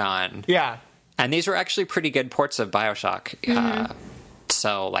 bring it on." Yeah, and these were actually pretty good ports of BioShock.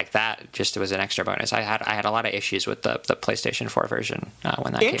 So like that just was an extra bonus. I had a lot of issues with the PlayStation 4 version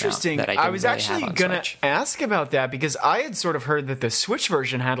when that came out. Interesting. That I was really actually gonna ask about that because I had sort of heard that the Switch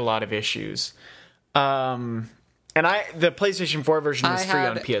version had a lot of issues. And the PlayStation 4 version was free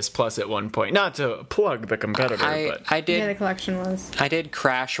on PS Plus at one point. Not to plug the competitor, but I did. Yeah, the collection was. I did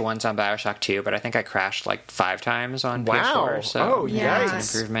crash once on BioShock 2, but I think I crashed like 5 times on PS4. So yeah, it's an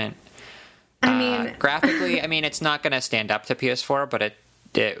improvement. I mean, graphically, I mean, it's not going to stand up to PS4, but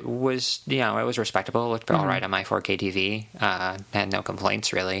it was, you know, it was respectable. It looked all right on my 4K TV. Had no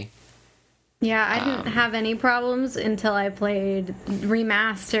complaints really. Yeah, I didn't have any problems until I played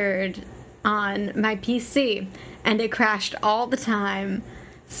Remastered on my PC. And it crashed all the time.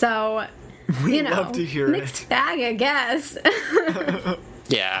 So, you know, love to hear mixed bag, I guess.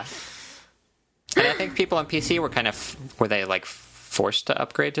 Yeah. And I think people on PC were they like forced to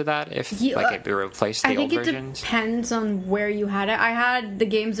upgrade to that if it replaced the old versions? I think it depends on where you had it. I had the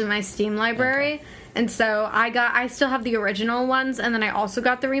games in my Steam library, and so I still have the original ones, and then I also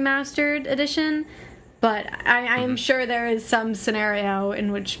got the remastered edition. But I am sure there is some scenario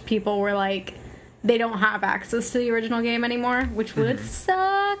in which people were like, they don't have access to the original game anymore, which would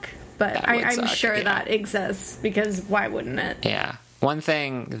suck. But I'm sure that exists, because why wouldn't it? Yeah. One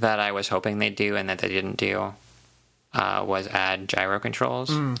thing that I was hoping they'd do and that they didn't do was add gyro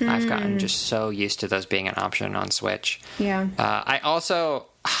controls. I've gotten just so used to those being an option on Switch. Yeah.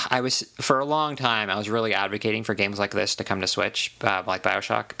 I was, for a long time, I was really advocating for games like this to come to Switch, like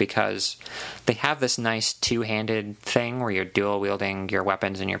BioShock, because they have this nice two-handed thing where you're dual-wielding your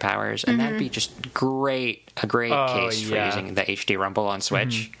weapons and your powers, and that'd be just a great case for using the HD Rumble on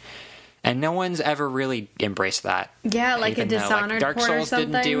Switch. And no one's ever really embraced that. Yeah, like a Dishonored Dark port Souls or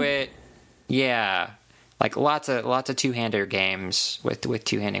something. didn't do it. Yeah. Like lots of two-hander games with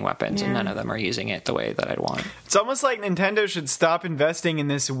two-handing weapons, and none of them are using it the way that I'd want. It's almost like Nintendo should stop investing in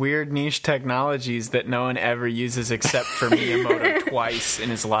this weird niche technologies that no one ever uses except for Miyamoto twice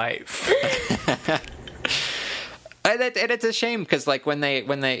in his life. And it's a shame because like when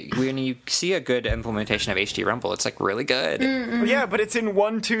you see a good implementation of HD Rumble, it's like really good. Yeah, but it's in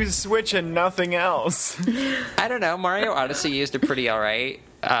 1-2 Switch and nothing else. I don't know. Mario Odyssey used it pretty all right.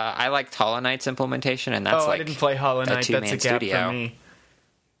 I liked Hollow Knight's implementation, and that's I didn't play Hollow Knight. That's a gap for me.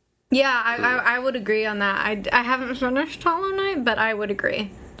 Yeah, I would agree on that. I haven't finished Hollow Knight, but I would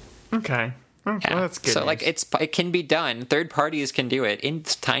agree. Okay. Well, that's good. So news. like it can be done. Third parties can do it.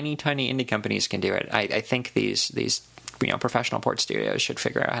 Tiny indie companies can do it. I think these professional port studios should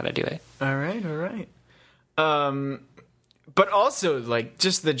figure out how to do it. All right. But also, like,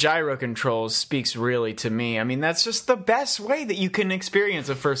 just the gyro controls speaks really to me. I mean, that's just the best way that you can experience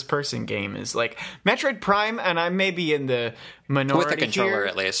a first-person game is, like, Metroid Prime, and I may be in the minority with a controller, here.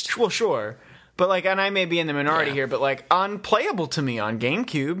 at least. Well, sure. But, like, and I may be in the minority here, but, like, unplayable to me on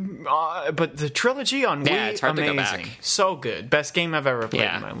GameCube. But the trilogy on Wii, it's hard amazing. to go back. So good. Best game I've ever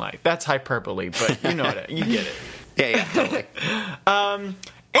played in my life. That's hyperbole, but you know what you get it. Yeah, totally.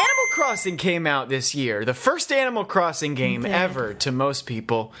 Animal Crossing came out this year. The first Animal Crossing game ever to most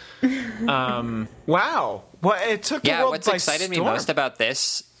people. Wow. It took the world what's by excited storm. me most about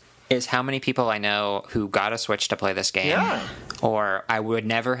this is how many people I know who got a Switch to play this game, or I would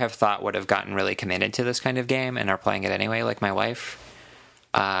never have thought would have gotten really committed to this kind of game and are playing it anyway, like my wife.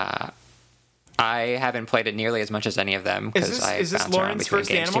 I haven't played it nearly as much as any of them because I bounce around between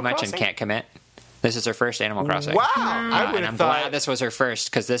games too much and can't commit. This is her first Animal Crossing. Wow! I would have thought. Glad this was her first,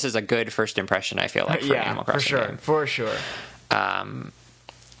 because this is a good first impression, I feel like, for an Animal Crossing game. For sure. The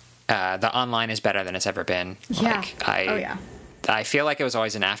online is better than it's ever been. Yeah. I feel like it was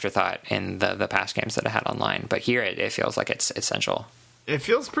always an afterthought in the past games that I had online, but here it feels like it's essential. It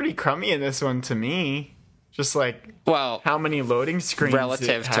feels pretty crummy in this one to me. Just like, how many loading screens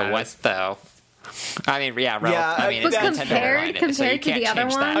relative to what, though? I mean, it's compared to the other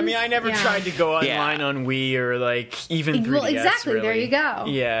one. I mean, I never tried to go online on Wii or like even 3DS. Well, exactly. Really. There you go.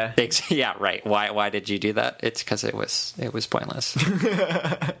 Yeah. Yeah. Right. Why did you do that? It's because it was pointless.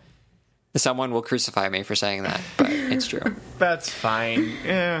 Someone will crucify me for saying that, but it's true. That's fine.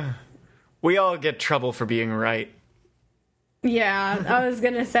 Yeah. We all get trouble for being right. Yeah, I was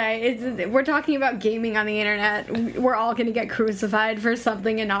gonna say, we're talking about gaming on the internet. We're all gonna get crucified for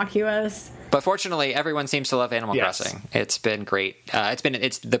something innocuous. But fortunately, everyone seems to love Animal Crossing. It's been great.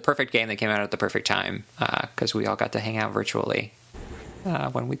 It's the perfect game that came out at the perfect time because we all got to hang out virtually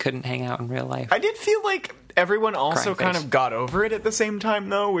when we couldn't hang out in real life. I did feel like everyone also kind of got over it at the same time,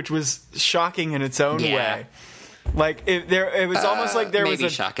 though, which was shocking in its own way. Like it was almost like there was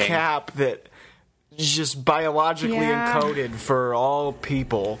a cap that just biologically encoded for all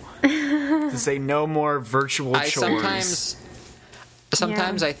people to say no more virtual chores.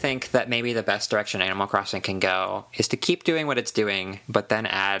 Sometimes I think that maybe the best direction Animal Crossing can go is to keep doing what it's doing, but then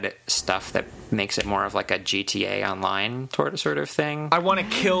add stuff that makes it more of like a GTA Online sort of thing. I want to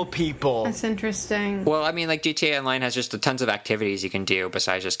kill people. That's interesting. Well, I mean, like GTA Online has just tons of activities you can do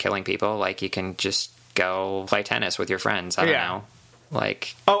besides just killing people. Like you can just go play tennis with your friends. I don't know.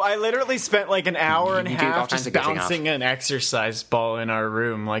 Like, I literally spent like an hour and a half just bouncing an exercise ball in our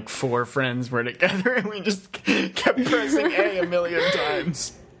room. Like 4 friends were together and we just kept pressing A million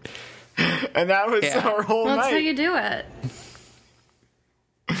times. And that was our whole night. That's how you do it.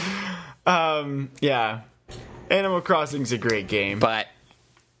 Yeah. Animal Crossing's a great game. But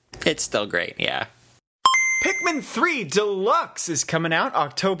it's still great, yeah. Pikmin 3 Deluxe is coming out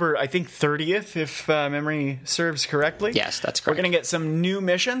October, I think, 30th, if memory serves correctly. Yes, that's correct. We're going to get some new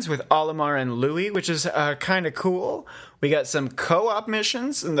missions with Olimar and Louie, which is kind of cool. We got some co-op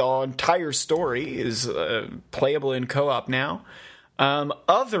missions, and the entire story is playable in co-op now.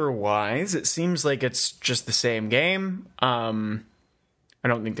 Otherwise, it seems like it's just the same game. I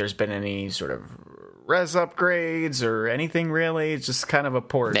don't think there's been any sort of res upgrades or anything really. It's just kind of a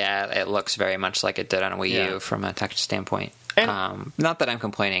port. Yeah, it looks very much like it did on Wii U from a texture standpoint. And, not that I'm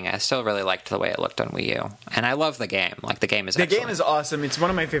complaining. I still really liked the way it looked on Wii U. And I love the game. Like, the game is excellent. The game is awesome. It's one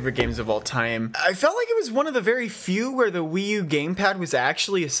of my favorite games of all time. I felt like it was one of the very few where the Wii U gamepad was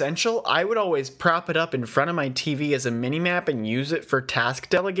actually essential. I would always prop it up in front of my TV as a mini-map and use it for task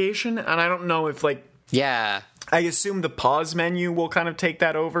delegation. And I don't know if, like... Yeah. I assume the pause menu will kind of take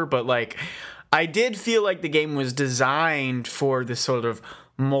that over, but, like... I did feel like the game was designed for this sort of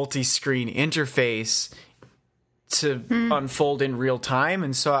multi-screen interface to unfold in real time,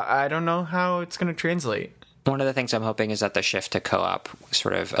 and so I don't know how it's going to translate. One of the things I'm hoping is that the shift to co-op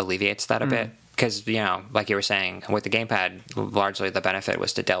sort of alleviates that a bit, because, you know, like you were saying, with the gamepad, largely the benefit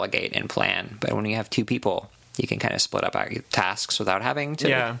was to delegate and plan, but when you have two people, you can kind of split up your tasks without having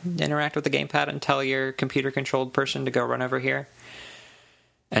to interact with the gamepad and tell your computer-controlled person to go run over here.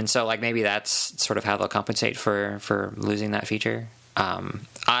 And so, like, maybe that's sort of how they'll compensate for losing that feature.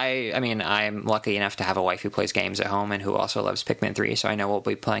 I mean, I'm lucky enough to have a wife who plays games at home and who also loves Pikmin 3, so I know we'll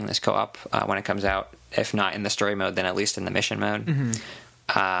be playing this co-op when it comes out. If not in the story mode, then at least in the mission mode.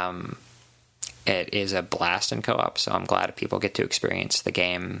 Mm-hmm. It is a blast in co-op, so I'm glad people get to experience the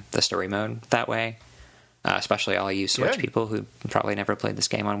game, the story mode, that way. Especially all you Switch people who probably never played this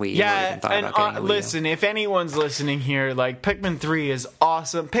game on Wii U. Yeah, and listen, if anyone's listening here, like, Pikmin 3 is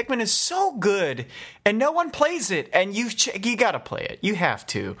awesome. Pikmin is so good, and no one plays it, and you gotta play it. You have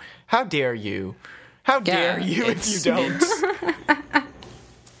to. How dare you? How dare you if you don't?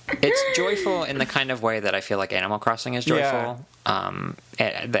 It's joyful in the kind of way that I feel like Animal Crossing is joyful.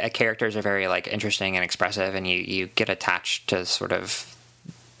 Yeah. The characters are very, like, interesting and expressive, and you get attached to sort of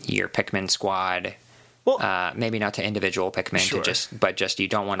your Pikmin squad. Well, maybe not to individual Pikmin, but you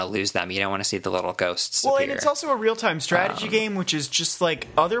don't want to lose them. You don't want to see the little ghosts appear. And it's also a real-time strategy game, which is just, like,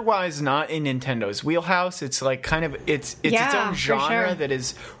 otherwise not in Nintendo's wheelhouse. It's, like, kind of, it's its own genre that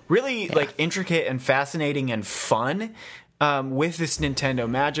is really, like, intricate and fascinating and fun, with this Nintendo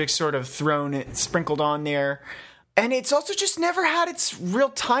magic sort of sprinkled on there. And it's also just never had its real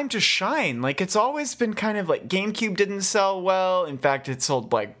time to shine. Like, it's always been kind of, like, GameCube didn't sell well. In fact, it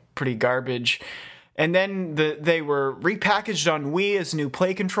sold, like, pretty garbage. And then they were repackaged on Wii as new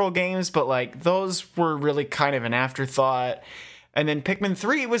Play Control games, but, like, those were really kind of an afterthought. And then Pikmin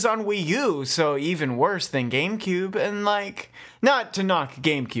 3 was on Wii U, so even worse than GameCube. And, like, not to knock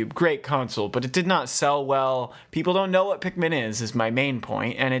GameCube, great console, but it did not sell well. People don't know what Pikmin is my main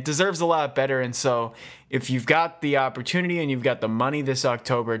point, and it deserves a lot better. And so if you've got the opportunity and you've got the money this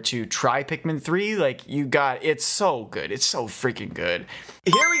October to try Pikmin 3, like, it's so good. It's so freaking good.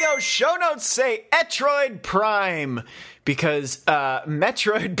 Here we go. Show notes say Metroid Prime, because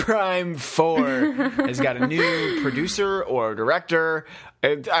Metroid Prime 4 has got a new producer or director.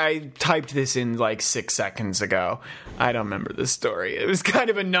 I typed this in like 6 seconds ago. I don't remember the story. It was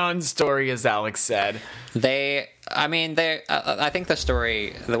kind of a non-story, as Alex said. I think the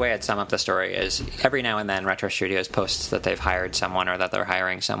story, the way I'd sum up the story is every now and then Retro Studios posts that they've hired someone or that they're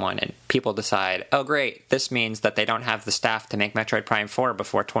hiring someone, and people decide, oh great, this means that they don't have the staff to make Metroid Prime 4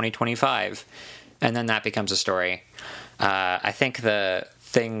 before 2025. And then that becomes a story. I think the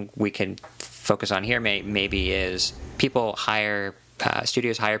thing we can focus on here maybe is people hire...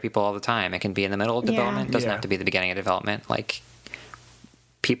 studios hire people all the time. It can be in the middle of development. It doesn't have to be the beginning of development. Like,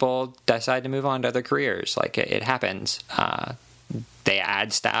 people decide to move on to other careers. Like, it happens. They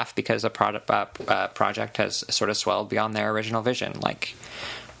add staff because a project has sort of swelled beyond their original vision. Like,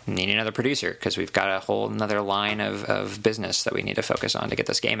 need another producer because we've got a whole another line of business that we need to focus on to get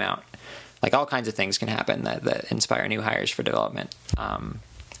this game out. Like, all kinds of things can happen that inspire new hires for development.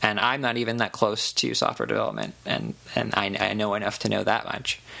 And I'm not even that close to software development, and I know enough to know that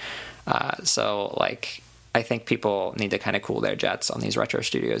much. So, like, I think people need to kind of cool their jets on these Retro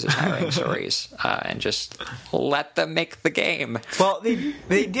Studios' hiring stories and just let them make the game. Well,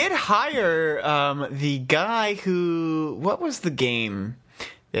 they did hire the guy who... What was the game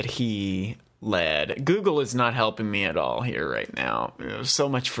that he led? Google is not helping me at all here right now. So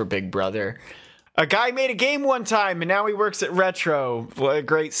much for Big Brother. A guy made a game one time, and now he works at Retro. What a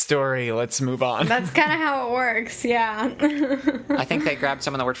great story. Let's move on. That's kind of how it works, yeah. I think they grabbed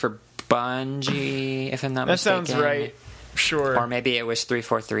some of the word for Bungie, if I'm not mistaken. That sounds right. Sure. Or maybe it was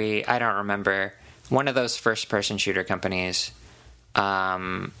 343. I don't remember. one of those first-person shooter companies.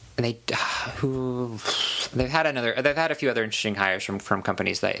 They've had a few other interesting hires from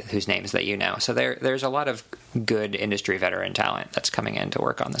companies whose names that you know. So there's a lot of good industry veteran talent that's coming in to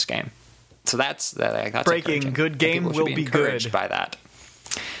work on this game. So that's breaking. Good game will be good by that.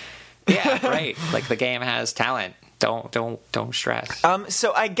 Yeah, right. Like the game has talent. Don't stress.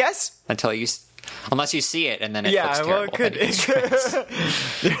 So I guess unless you see it and then it looks terrible. Well,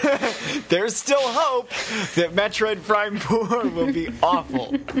 there's still hope that Metroid Prime 4 will be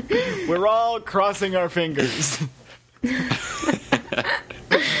awful. We're all crossing our fingers.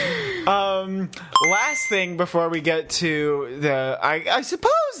 Last thing before we get to I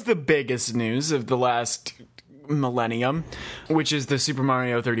suppose the biggest news of the last millennium, which is the Super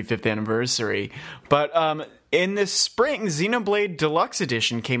Mario 35th anniversary. But in the spring, Xenoblade Deluxe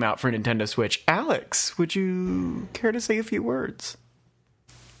Edition came out for Nintendo Switch. Alex, would you care to say a few words?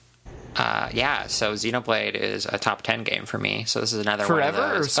 Yeah, so Xenoblade is a top 10 game for me. So this is another Forever one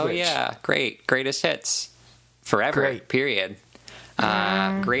of those. Or Switch? Oh yeah, greatest hits. Forever, Great. Period.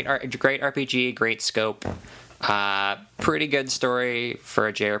 Great RPG, great scope. Pretty good story for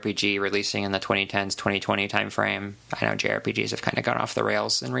a JRPG releasing in the 2010s, 2020 timeframe. I know JRPGs have kind of gone off the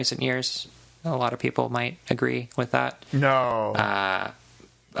rails in recent years. A lot of people might agree with that. No.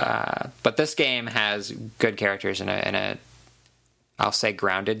 But this game has good characters in a I'll say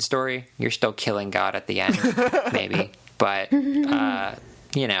grounded story. You're still killing God at the end, maybe. But,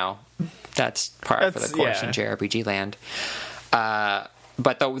 that's par for the course in JRPG land.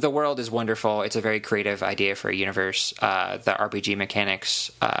 But the world is wonderful. It's a very creative idea for a universe. The RPG mechanics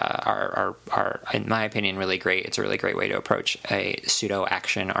are, in my opinion, really great. It's a really great way to approach a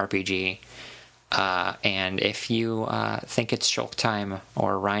pseudo-action RPG. And if you think it's Shulk time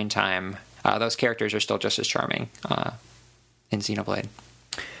or Rhine time, those characters are still just as charming in Xenoblade.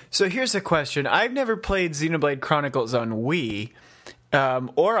 So here's a question. I've never played Xenoblade Chronicles on Wii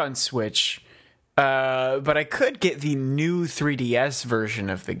or on Switch. But I could get the new 3DS version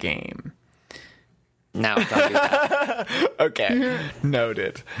of the game. No, don't do that. Okay,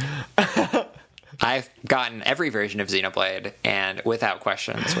 noted. I've gotten every version of Xenoblade, and without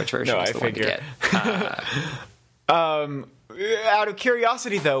question, the Switch version is the one to get. Out of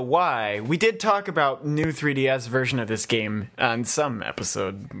curiosity, though, why? We did talk about new 3DS version of this game on some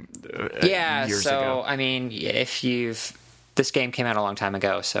episode years ago. I mean, this game came out a long time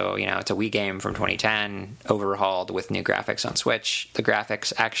ago, so, it's a Wii game from 2010, overhauled with new graphics on Switch. The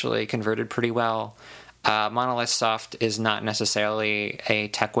graphics actually converted pretty well. Monolith Soft is not necessarily a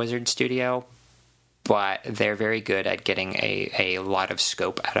tech wizard studio, but they're very good at getting a lot of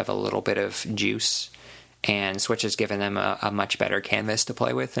scope out of a little bit of juice, and Switch has given them a much better canvas to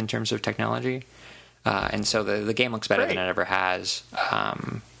play with in terms of technology. And so the game looks better than it ever has,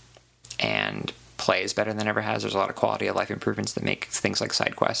 and plays better than it ever has. There's a lot of quality of life improvements that make things like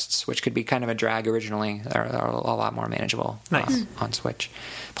side quests, which could be kind of a drag originally, are a lot more manageable on Switch.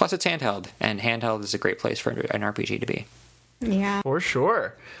 Plus it's handheld, and handheld is a great place for an RPG to be. Yeah. For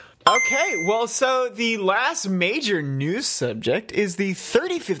sure. Okay, well, so the last major news subject is the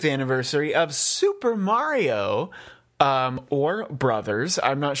 35th anniversary of Super Mario or Brothers.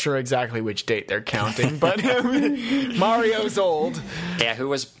 I'm not sure exactly which date they're counting, but Mario's old. Yeah, who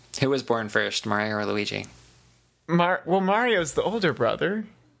was born first, Mario or Luigi? Mario's the older brother.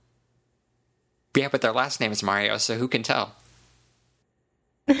 Yeah, but their last name is Mario, so who can tell?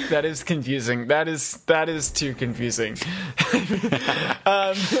 That is confusing. That is too confusing.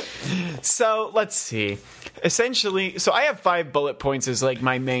 So let's see. Essentially, so I have 5 bullet points as like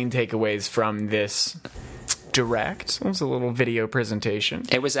my main takeaways from this Direct. It was a little video presentation.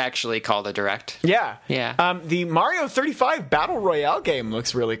 It was actually called a Direct. Yeah. Yeah. The Mario 35 Battle Royale game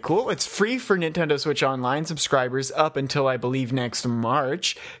looks really cool. It's free for Nintendo Switch Online subscribers up until, I believe, next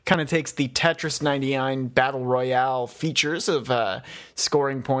March. Kind of takes the Tetris 99 Battle Royale features of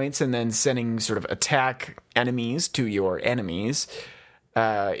scoring points and then sending sort of attack enemies to your enemies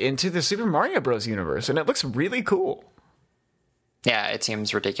into the Super Mario Bros. Universe. And it looks really cool. Yeah, it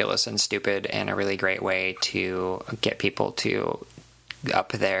seems ridiculous and stupid, and a really great way to get people to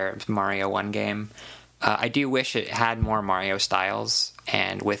up their Mario 1 game. I do wish it had more Mario styles,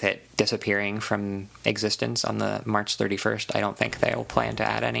 and with it disappearing from existence on the March 31st, I don't think they'll plan to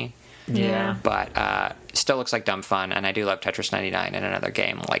add any. Yeah. But still looks like dumb fun, and I do love Tetris 99, and another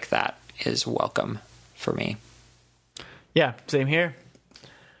game like that is welcome for me. Yeah, same here.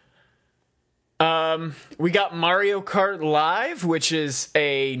 We got Mario Kart Live, which is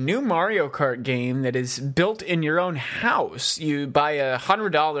a new Mario Kart game that is built in your own house. You buy a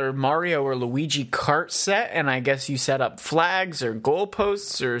 $100 Mario or Luigi kart set, and I guess you set up flags or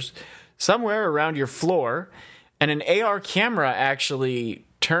goalposts or somewhere around your floor, and an AR camera actually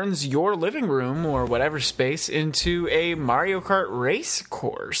turns your living room or whatever space into a Mario Kart race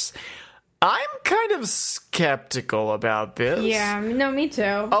course. I'm kind of skeptical about this. Yeah, no, me too.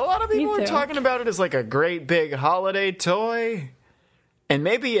 A lot of people are talking about it as like a great big holiday toy. And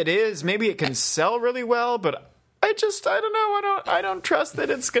maybe it is. Maybe it can sell really well, but I don't know. I don't trust that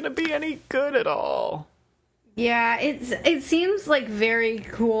it's going to be any good at all. Yeah, it seems like very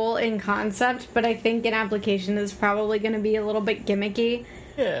cool in concept, but I think in application is probably going to be a little bit gimmicky.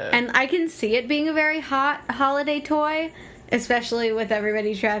 Yeah. And I can see it being a very hot holiday toy, especially with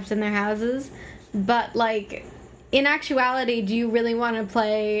everybody trapped in their houses. But, like, in actuality, do you really want to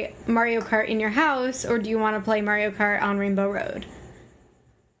play Mario Kart in your house, or do you want to play Mario Kart on Rainbow Road?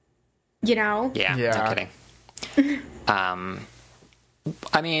 You know? Yeah. No kidding.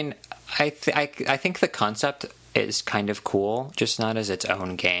 I mean, I think the concept is kind of cool, just not as its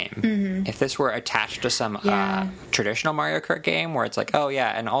own game. Mm-hmm. If this were attached to some traditional Mario Kart game where it's like, oh yeah,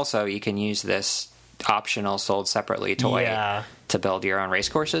 and also you can use this optional sold separately toy to build your own race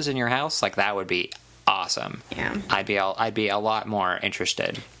courses in your house, like that would be awesome. Yeah, I'd be a lot more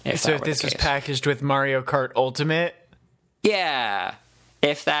interested if this was packaged with Mario Kart Ultimate. Yeah.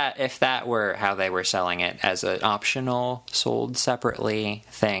 If that were how they were selling it, as an optional, sold separately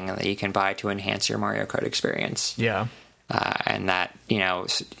thing that you can buy to enhance your Mario Kart experience. Yeah. And that,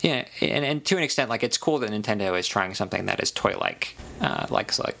 and to an extent, like, it's cool that Nintendo is trying something that is toy-like.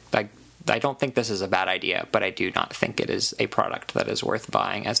 I don't think this is a bad idea, but I do not think it is a product that is worth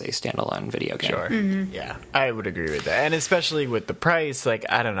buying as a standalone video game. Sure. Mm-hmm. Yeah, I would agree with that. And especially with the price, like,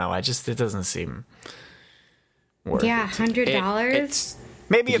 I don't know, it doesn't seem worth it. Yeah, $100?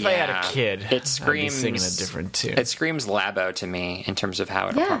 Maybe if I had a kid, it screams, I'd be singing a different tune. It screams Labo to me in terms of how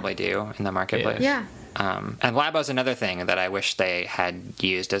it'll probably do in the marketplace. Yeah. And Labo's another thing that I wish they had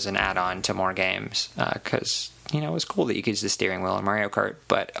used as an add-on to more games, because it was cool that you could use the steering wheel in Mario Kart,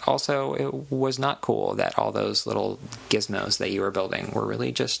 but also it was not cool that all those little gizmos that you were building were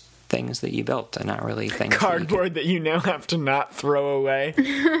really just things that you built and not really things cardboard that you now have to not throw away.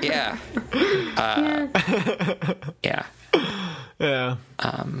 Yeah. Yeah. Yeah.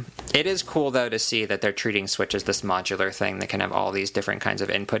 It is cool, though, to see that they're treating Switch as this modular thing that can have all these different kinds of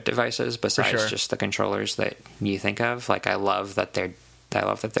input devices besides just the controllers that you think of. Like, I love that they're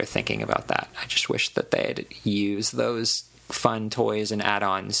thinking about that. I just wish that they'd use those fun toys and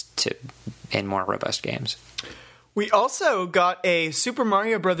add-ons in more robust games. We also got a Super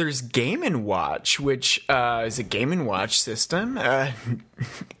Mario Brothers Game & Watch, which is a Game & Watch system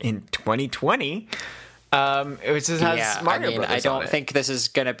in 2020. Which has Mario Brothers. I don't think this is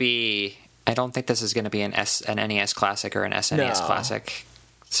going to be an NES Classic or an SNES Classic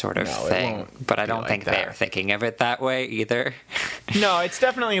sort of thing. But I don't think they're thinking of it that way either. No, it's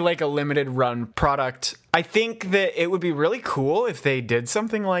definitely like a limited run product. I think that it would be really cool if they did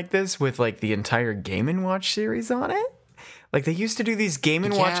something like this with like the entire Game & Watch series on it. Like, they used to do these Game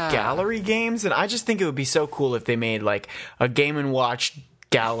 & Watch gallery games, and I just think it would be so cool if they made like a Game & Watch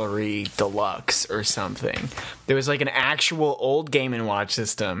Gallery Deluxe or something. There was like an actual old Game & Watch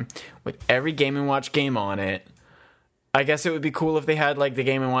system with every Game & Watch game on it. I guess it would be cool if they had like the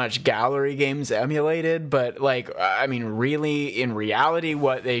Game & Watch Gallery games emulated, but like, I mean, really, in reality,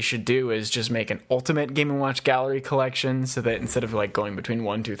 what they should do is just make an ultimate Game & Watch Gallery collection so that instead of like going between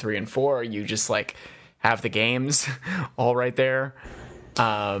 1, 2, 3, and 4, you just like have the games all right there.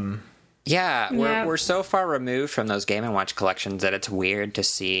 Yeah, we're so far removed from those Game & Watch collections that it's weird to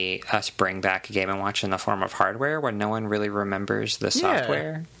see us bring back Game & Watch in the form of hardware when no one really remembers the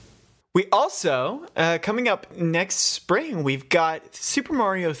software. We also, coming up next spring, we've got Super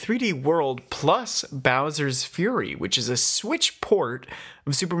Mario 3D World plus Bowser's Fury, which is a Switch port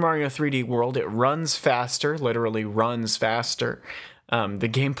of Super Mario 3D World. It runs faster, literally runs faster. The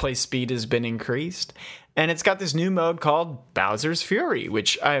gameplay speed has been increased. And it's got this new mode called Bowser's Fury,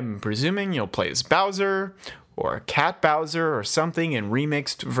 which I'm presuming you'll play as Bowser or Cat Bowser or something in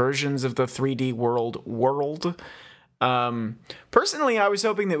remixed versions of the 3D world. Personally, I was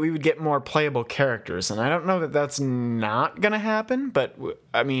hoping that we would get more playable characters, and I don't know that that's not going to happen, but,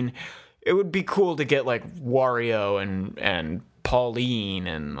 I mean, it would be cool to get, like, Wario and Pauline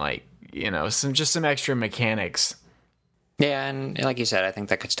and, like, some extra mechanics. Yeah, and like you said, I think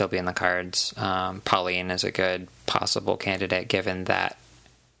that could still be in the cards. Pauline is a good possible candidate, given that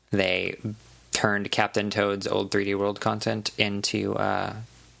they turned Captain Toad's old 3D World content into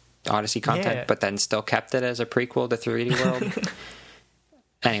Odyssey content, but then still kept it as a prequel to 3D World.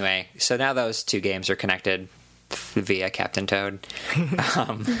 Anyway, so now those two games are connected via Captain Toad.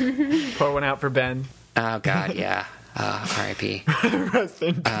 Pour one out for Ben. Oh, God, yeah. R.I.P. Rest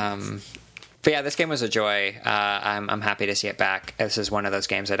in But yeah, this game was a joy. I'm happy to see it back. This is one of those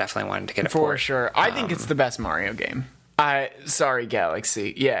games I definitely wanted to get it for sure. I think it's the best Mario game. Sorry,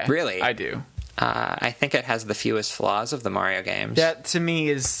 Galaxy. Yeah, really, I do. I think it has the fewest flaws of the Mario games. That to me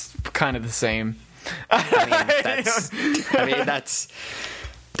is kind of the same. I mean,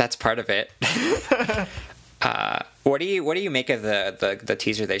 that's part of it. What do you make of the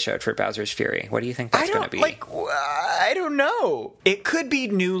teaser they showed for Bowser's Fury? What do you think that's going to be? I don't know. It could be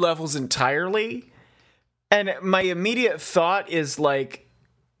new levels entirely. And my immediate thought is like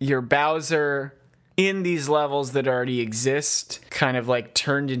your Bowser in these levels that already exist, kind of like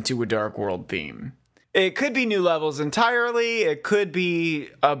turned into a Dark World theme. It could be new levels entirely. It could be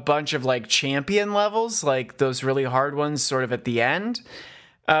a bunch of like champion levels, like those really hard ones sort of at the end.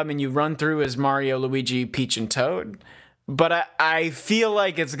 And you run through as Mario, Luigi, Peach, and Toad. But I feel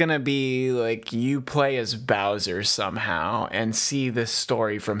like it's going to be like you play as Bowser somehow and see this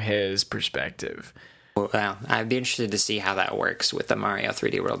story from his perspective. Well, I'd be interested to see how that works with the Mario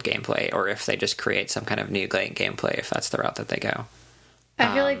 3D World gameplay, or if they just create some kind of new gameplay, if that's the route that they go.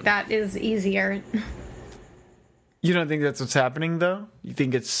 I feel like that is easier. You don't think that's what's happening, though? You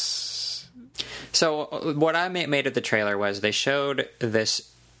think it's... So what I made of the trailer was they showed this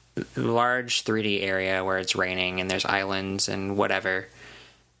large 3D area where it's raining and there's islands and whatever.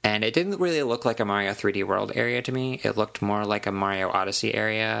 And it didn't really look like a Mario 3D World area to me. It looked more like a Mario Odyssey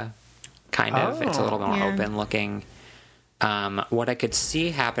area, kind of. It's a little more open looking. What I could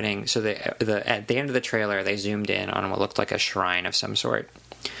see happening, so at the end of the trailer, they zoomed in on what looked like a shrine of some sort.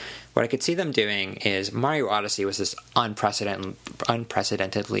 What I could see them doing is Mario Odyssey was this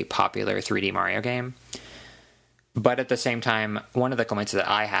unprecedentedly popular 3D Mario game. But at the same time, one of the complaints that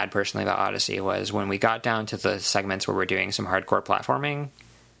I had personally about Odyssey was when we got down to the segments where we're doing some hardcore platforming,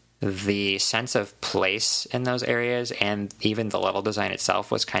 the sense of place in those areas and even the level design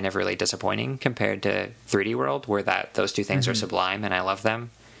itself was kind of really disappointing compared to 3D World, where those two things are sublime and I love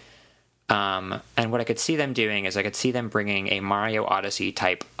them. And what I could see them doing is I could see them bringing a Mario Odyssey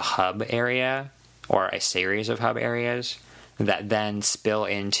type hub area or a series of hub areas that then spill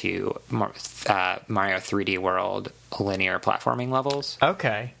into Mario 3D World linear platforming levels.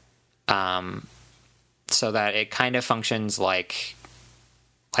 Okay. So that it kind of functions like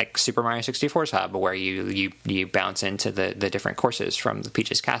Super Mario 64's hub, where you bounce into the different courses from the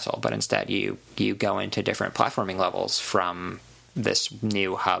Peach's Castle, but instead you go into different platforming levels from this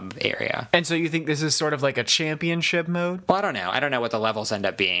new hub area. And so you think this is sort of like a championship mode? Well, I don't know. I don't know what the levels end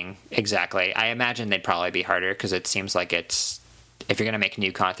up being exactly. I imagine they'd probably be harder because it seems like if you're going to make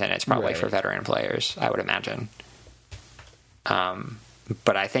new content, it's probably for veteran players, I would imagine.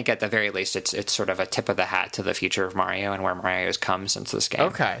 But I think at the very least, it's sort of a tip of the hat to the future of Mario and where Mario's come since this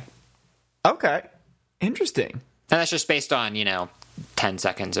game. Okay. Interesting. And that's just based on, 10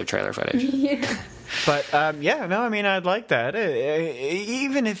 seconds of trailer footage. Yeah. But I'd like that.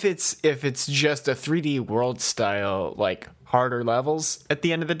 Even if it's just a 3D World style, like harder levels at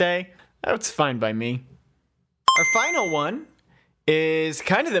the end of the day, that's fine by me. Our final one is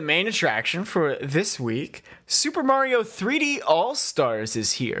kind of the main attraction for this week. Super Mario 3D All-Stars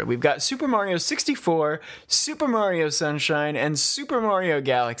is here. We've got Super Mario 64, Super Mario Sunshine, and Super Mario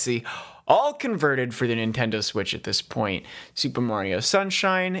Galaxy, all converted for the Nintendo Switch at this point. Super Mario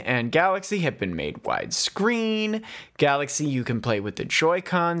Sunshine and Galaxy have been made widescreen. Galaxy, you can play with the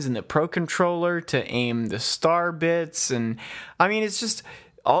Joy-Cons and the Pro Controller to aim the star bits. And, it's just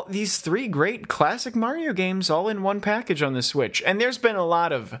all these three great classic Mario games all in one package on the Switch. And there's been a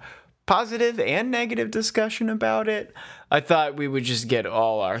lot of positive and negative discussion about it. I thought we would just get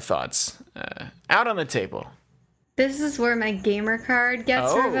all our thoughts out on the table. This is where my gamer card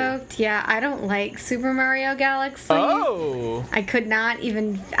gets revoked. Yeah, I don't like Super Mario Galaxy. Oh. I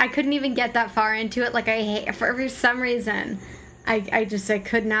couldn't even get that far into it. Like, I hate, for some reason, I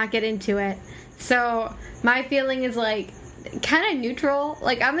could not get into it. So my feeling is like kind of neutral.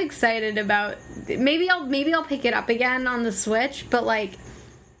 Like, I'm excited about, maybe I'll pick it up again on the Switch, but like,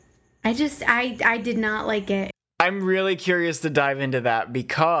 I did not like it. I'm really curious to dive into that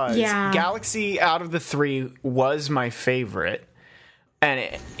because Galaxy out of the three was my favorite.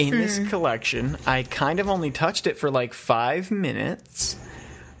 And in this collection, I kind of only touched it for like 5 minutes.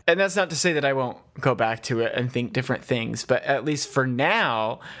 And that's not to say that I won't go back to it and think different things, but at least for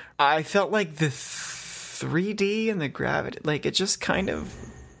now, I felt like the 3D and the gravity, like it just kind of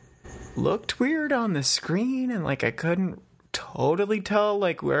looked weird on the screen, and like I couldn't totally tell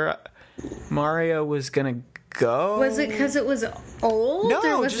like where Mario was gonna go. Was it because it was old? No,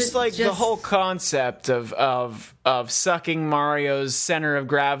 or was just it like the whole concept of sucking Mario's center of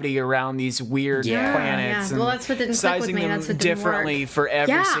gravity around these weird planets. Yeah. Well, that's what didn't click with me. That's what didn't differently work. For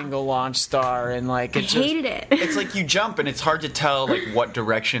every single launch star, and like I hated it. It's like you jump, and it's hard to tell like what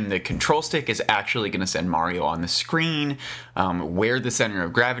direction the control stick is actually going to send Mario on the screen, where the center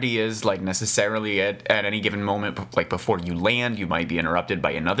of gravity is, like necessarily at any given moment. Like before you land, you might be interrupted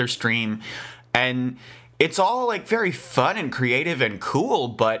by another stream, and it's all like very fun and creative and cool,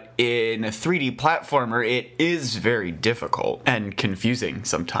 but in a 3D platformer, it is very difficult and confusing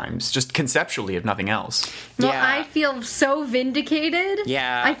sometimes, just conceptually, if nothing else. Well, I feel so vindicated.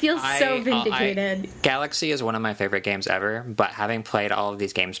 Yeah. I feel so vindicated. Galaxy is one of my favorite games ever, but having played all of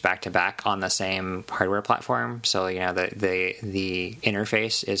these games back to back on the same hardware platform, so you know the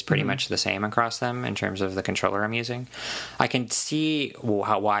interface is pretty much the same across them in terms of the controller I'm using. I can see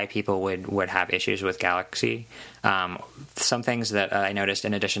why people would have issues with Galaxy. Some things that I noticed,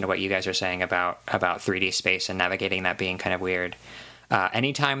 in addition to what you guys are saying about 3D space and navigating that being kind of weird,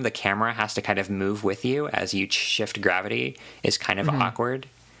 anytime the camera has to kind of move with you as you shift gravity is kind of awkward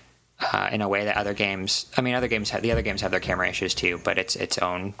in a way that other games have their camera issues too, but it's its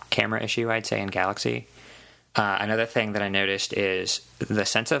own camera issue, I'd say, in Galaxy. Another thing that I noticed is the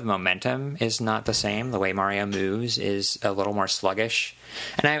sense of momentum is not the same. The way Mario moves is a little more sluggish.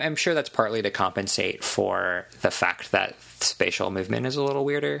 And I'm sure that's partly to compensate for the fact that spatial movement is a little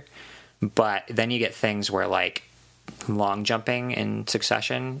weirder. But then you get things where, like, long jumping in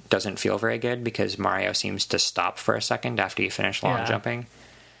succession doesn't feel very good because Mario seems to stop for a second after you finish long jumping.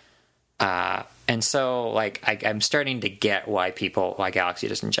 And so, like, I'm starting to get why Galaxy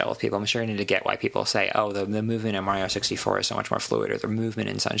doesn't gel with people. I'm starting to get why people say, oh, the movement in Mario 64 is so much more fluid, or the movement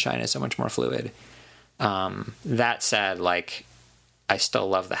in Sunshine is so much more fluid. That said, like, I still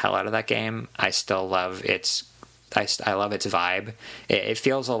love the hell out of that game. I still love I love its vibe. It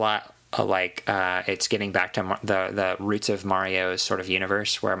feels a lot like it's getting back to the roots of Mario's sort of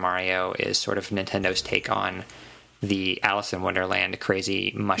universe, where Mario is sort of Nintendo's take on the Alice in Wonderland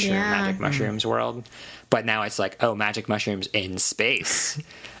crazy magic mushrooms world. But now it's like, oh, magic mushrooms in space.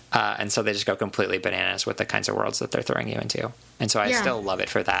 And so they just go completely bananas with the kinds of worlds that they're throwing you into. And so I still love it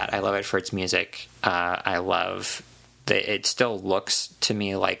for that. I love it for its music. I love that it still looks to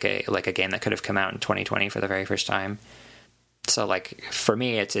me like a game that could have come out in 2020 for the very first time. So, like, for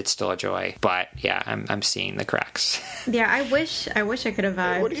me, it's still a joy. But yeah, I'm seeing the cracks. Yeah, I wish I could have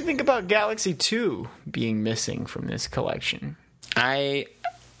vibed. What do you think about Galaxy 2 being missing from this collection? I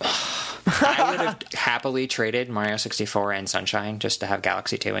would have happily traded Mario 64 and Sunshine just to have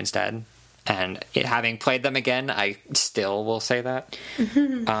Galaxy 2 instead. And having played them again, I still will say that.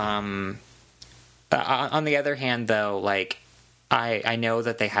 On the other hand, though, like, I know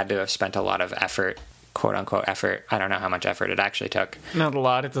that they had to have spent a lot of effort, quote-unquote effort. I don't know how much effort it actually took. Not a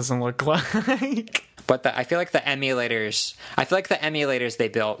lot, it doesn't look like. But I feel like the emulators they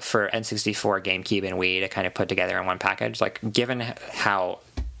built for N64, GameCube, and Wii to kind of put together in one package, like, given how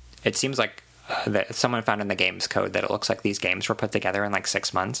it seems like that someone found in the games code that it looks like these games were put together in like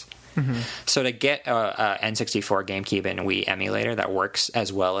 6 months. So to get a N64, GameCube, and Wii emulator that works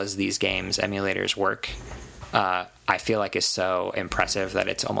as well as these games emulators work, I feel like is so impressive that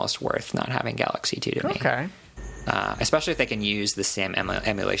it's almost worth not having Galaxy 2 to me. Okay. Especially if they can use the same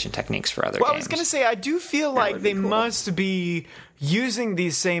emulation techniques for other games. I was going to say, I do feel like they must be using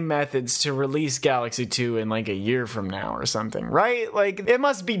these same methods to release Galaxy 2 in like a year from now or something, right? Like, it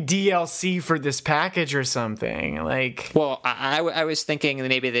must be DLC for this package or something. Like, well, I was thinking that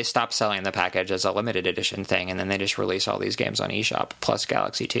maybe they stopped selling the package as a limited edition thing, and then they just release all these games on eShop plus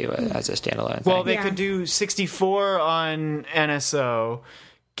Galaxy 2 as a standalone thing. Well, they could do 64 on NSO,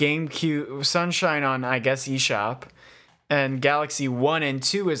 GameCube, Sunshine on, I guess, eShop, and Galaxy 1 and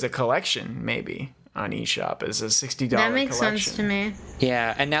 2 as a collection, maybe, on eShop as a $60 That makes collection. sense to me.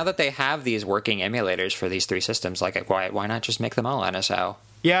 Yeah, and now that they have these working emulators for these three systems, like, why not just make them all NSO?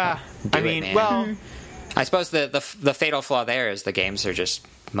 Yeah, I suppose the fatal flaw there is the games are just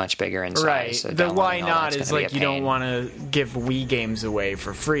much bigger in size. Right. So the why not is like you don't want to give Wii games away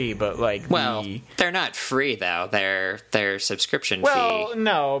for free, but like they're not free though. They're subscription fee. Well,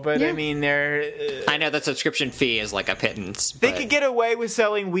 no, but I mean they're. I know that subscription fee is like a pittance. They could get away with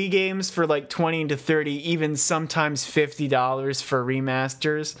selling Wii games for like $20 to $30, even sometimes $50 for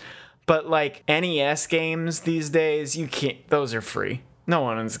remasters. But like NES games these days, you can't. Those are free. No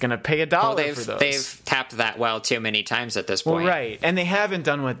one's going to pay $1 for those. They've tapped that well too many times at this point. Well, right. And they haven't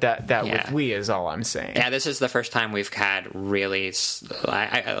done with that with Wii is all I'm saying. Yeah, this is the first time we've had really...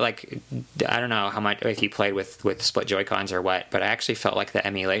 I don't know how much if you played with split Joy-Cons or what, but I actually felt like the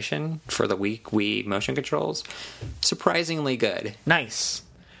emulation for the Wii motion controls, surprisingly good. Nice.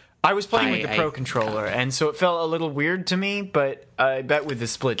 I was playing with the Pro Controller, and so it felt a little weird to me, but I bet with the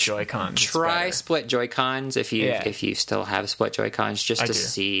split Joy-Cons try split Joy-Cons if you still have split Joy-Cons, just to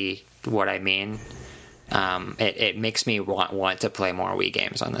see what I mean. It makes me want to play more Wii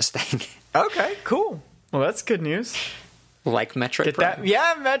games on this thing. Okay, cool. Well, that's good news. Like Metroid Prime.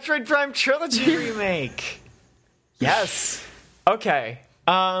 Metroid Prime Trilogy remake. Yes. Okay.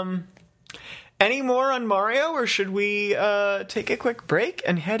 Any more on Mario, or should we take a quick break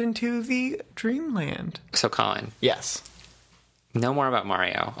and head into the Dreamland? So, Colin. Yes. No more about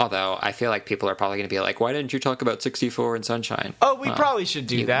Mario. Although, I feel like people are probably going to be like, why didn't you talk about 64 and Sunshine? Oh, we probably should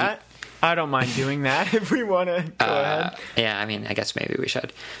do that. I don't mind doing that if we want to go ahead. Yeah, I mean, I guess maybe we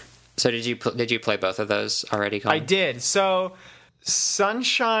should. So, did you play both of those already, Colin? I did. So,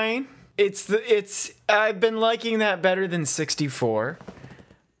 Sunshine, I've been liking that better than 64.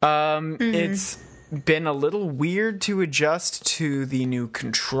 It's been a little weird to adjust to the new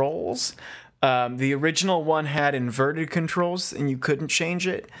controls. The original one had inverted controls and you couldn't change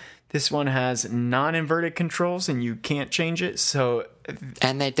it. This one has non-inverted controls and you can't change it.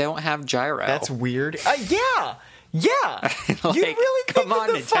 And they don't have gyro. That's weird. Yeah. You really come on,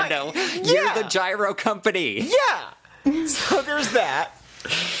 Nintendo. You're the gyro company. Yeah. So there's that.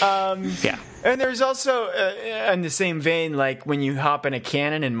 Yeah. And there's also, in the same vein, like when you hop in a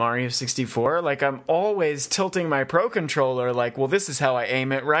cannon in Mario 64, like I'm always tilting my Pro Controller like, well, this is how I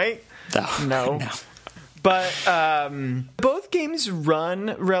aim it, right? No. But both games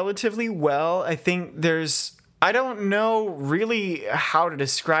run relatively well. I think I don't know really how to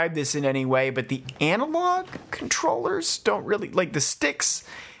describe this in any way, but the analog controllers don't really, like the sticks...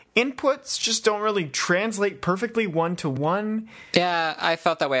 inputs just don't really translate perfectly one-to-one. Yeah, I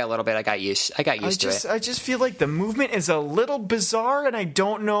felt that way a little bit. I got used to it. I just feel like the movement is a little bizarre, and I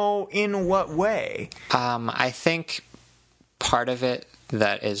don't know in what way. I think part of it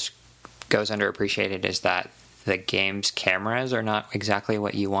that goes underappreciated is that the game's cameras are not exactly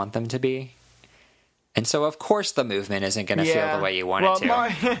what you want them to be. And so, of course, the movement isn't going to feel the way you want it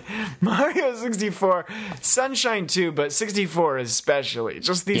to. Mario 64, Sunshine too, but 64 especially.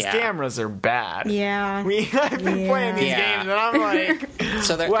 Just these cameras are bad. Yeah. I've been playing these games, and I'm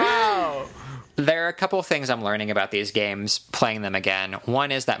like, wow. There are a couple of things I'm learning about these games, playing them again.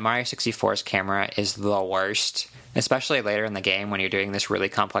 One is that Mario 64's camera is the worst, especially later in the game when you're doing this really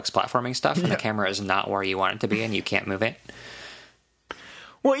complex platforming stuff, and the camera is not where you want it to be, and you can't move it.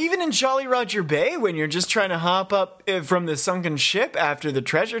 Well, even in Jolly Roger Bay, when you're just trying to hop up from the sunken ship after the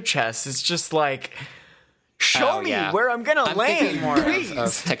treasure chest, it's just like, show me where I'm going to land. I'm thinking more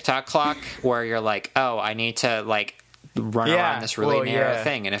of TikTok Clock, where you're like, oh, I need to run around this really narrow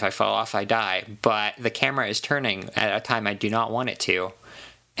thing, and if I fall off, I die. But the camera is turning at a time I do not want it to,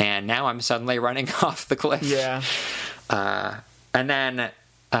 and now I'm suddenly running off the cliff. Yeah. And then...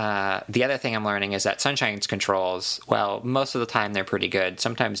 the other thing I'm learning is that Sunshine's controls, well, most of the time they're pretty good.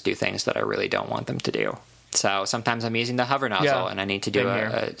 Sometimes do things that I really don't want them to do. So sometimes I'm using the hover nozzle and I need to do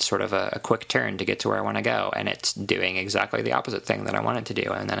a sort of a quick turn to get to where I want to go, and it's doing exactly the opposite thing that I want it to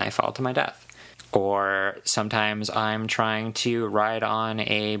do, and then I fall to my death. Or sometimes I'm trying to ride on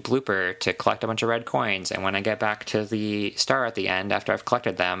a blooper to collect a bunch of red coins, and when I get back to the star at the end after I've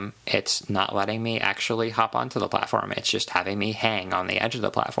collected them, it's not letting me actually hop onto the platform. It's just having me hang on the edge of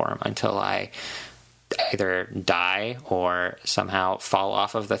the platform until I either die or somehow fall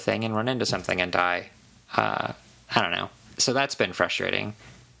off of the thing and run into something and die. I don't know. So that's been frustrating.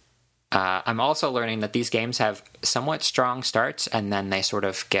 I'm also learning that these games have somewhat strong starts, and then they sort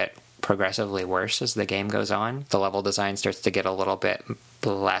of get progressively worse as the game goes on. The level design starts to get a little bit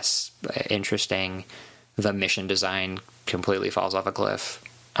less interesting. The mission design completely falls off a cliff.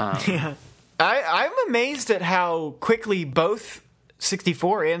 I'm amazed at how quickly both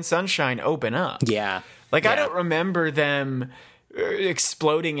 64 and Sunshine open up. Yeah. I don't remember them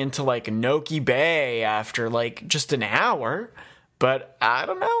exploding into Noki Bay after just an hour, but I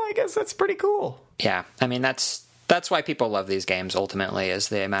don't know, I guess that's pretty cool. Yeah, I mean that's why people love these games, ultimately, is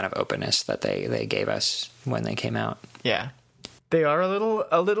the amount of openness that they gave us when they came out. Yeah. They are a little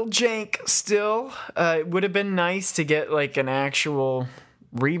jank still. It would have been nice to get an actual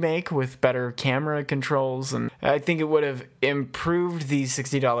remake with better camera controls, and I think it would have improved the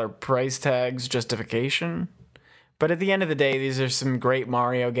 $60 price tag's justification. But at the end of the day, these are some great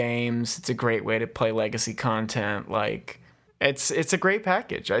Mario games. It's a great way to play legacy content. it's a great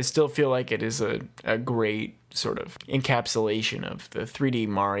package. I still feel like it is a great sort of encapsulation of the 3D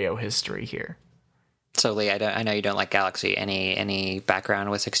Mario history here. So Lee, I know you don't like Galaxy. Any background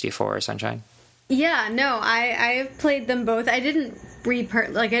with 64 or Sunshine? Yeah, no, I have played them both. I didn't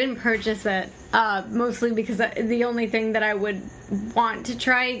I didn't purchase it mostly because the only thing that I would want to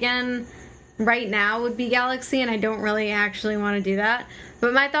try again right now would be Galaxy, and I don't really actually want to do that.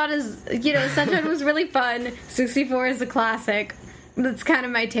 But my thought is, Sunshine was really fun. 64 is a classic. That's kind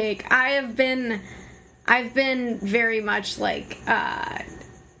of my take. I've been very much not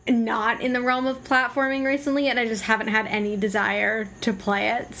in the realm of platforming recently, and I just haven't had any desire to play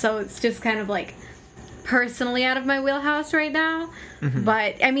it. So it's just kind of personally out of my wheelhouse right now. Mm-hmm.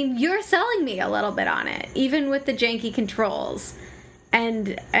 But I mean, you're selling me a little bit on it, even with the janky controls.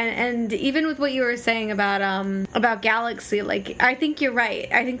 And even with what you were saying about Galaxy, I think you're right.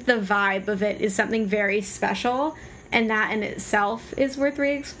 I think the vibe of it is something very special, and that in itself is worth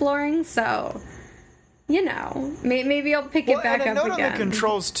re-exploring. So, maybe I'll pick it back up again. And a note on the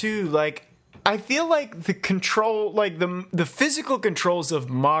controls too. I feel like the control, the physical controls of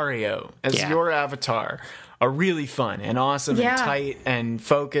Mario as your avatar are really fun and awesome and tight and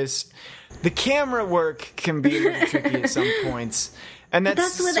focused. The camera work can be a little tricky at some points. And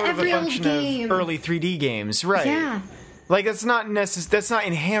that's with sort of every a function of early 3D games, right? Yeah. That's not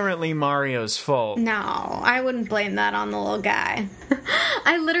inherently Mario's fault. No, I wouldn't blame that on the little guy.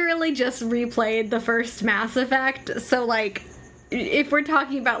 I literally just replayed the first Mass Effect, so if we're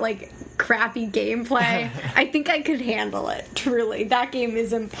talking about crappy gameplay, I think I could handle it. Truly, that game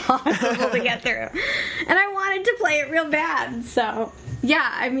is impossible to get through, and I wanted to play it real bad. So yeah,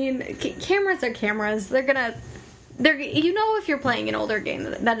 I mean, cameras are cameras. If you're playing an older game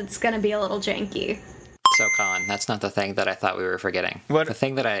that it's gonna be a little janky. So Colin, that's not the thing that I thought we were forgetting. What? The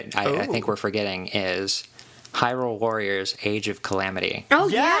thing that I think we're forgetting is Hyrule Warriors: Age of Calamity. Oh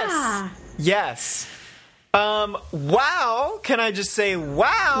yes. Yeah. Yes. Wow. Can I just say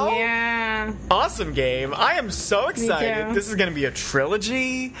wow? Yeah. Awesome game. I am so excited. This is going to be a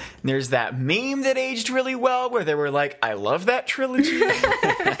trilogy. There's that meme that aged really well where they were like, I love that trilogy.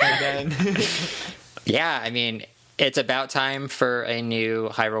 And then yeah, I mean, it's about time for a new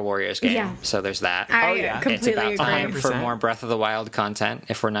Hyrule Warriors game. Yeah. So there's that. Completely it's about time agree. for more Breath of the Wild content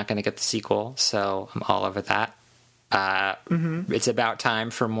if we're not going to get the sequel. So I'm all over that. It's about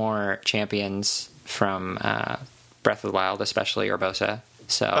time for more champions from Breath of the Wild, especially Urbosa.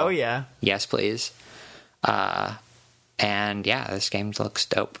 So, yes, please. And yeah, this game looks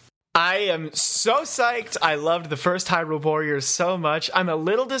dope. I am so psyched. I loved the first Hyrule Warriors so much. I'm a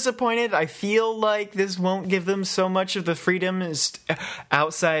little disappointed. I feel like this won't give them so much of the freedom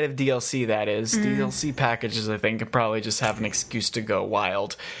outside of DLC, that is. DLC packages, I think, can probably just have an excuse to go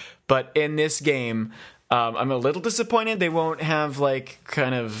wild. But in this game, I'm a little disappointed they won't have,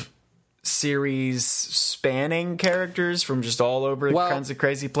 kind of series spanning characters from just all over kinds of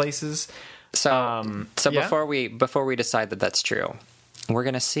crazy places. So before we decide that that's true, we're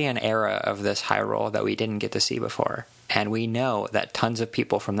going to see an era of this Hyrule that we didn't get to see before. And we know that tons of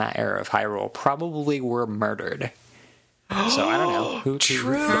people from that era of Hyrule probably were murdered. So I don't know.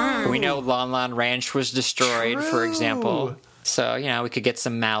 True. We know Lon Lon Ranch was destroyed, for example. So, we could get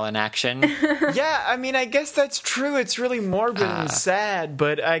some Malin action. Yeah, I mean, I guess that's true. It's really morbid and sad,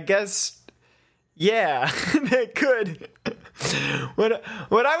 but I guess, yeah, they could.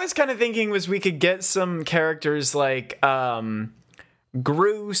 What I was kind of thinking was we could get some characters like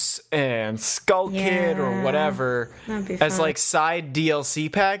Groose and Skull Kid or whatever as side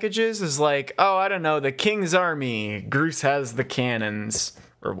DLC packages. As I don't know, the King's Army, Groose has the cannons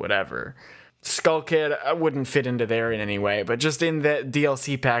or whatever. Skull Kid wouldn't fit into there in any way, but just in the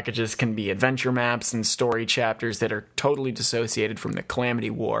DLC packages can be adventure maps and story chapters that are totally dissociated from the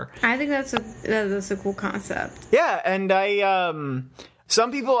Calamity War. I think that's a cool concept. Yeah, and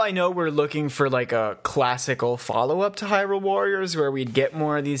some people I know were looking for a classical follow-up to Hyrule Warriors where we'd get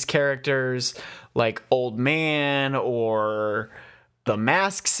more of these characters like Old Man or the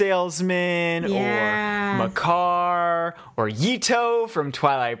Mask Salesman or Makar or Yito from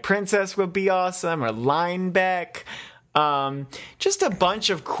Twilight Princess would be awesome, or Linebeck. Just a bunch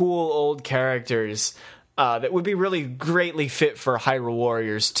of cool old characters that would be really greatly fit for Hyrule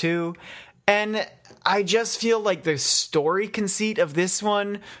Warriors 2. And I just feel like the story conceit of this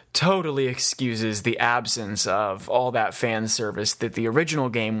one totally excuses the absence of all that fan service that the original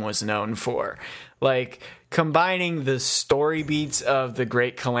game was known for. combining the story beats of The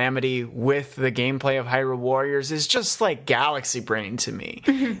Great Calamity with the gameplay of Hyrule Warriors is just like galaxy brain to me.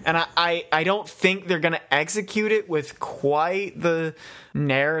 And I don't think they're going to execute it with quite the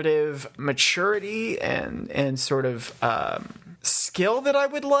narrative maturity and sort of skill that I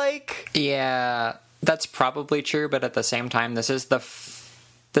would like. Yeah, that's probably true, but at the same time, this is the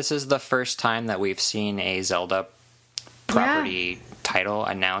first time that we've seen a Zelda property title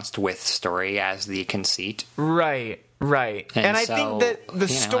announced with story as the conceit. Right. And I think that the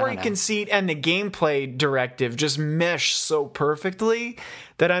story conceit and the gameplay directive just mesh so perfectly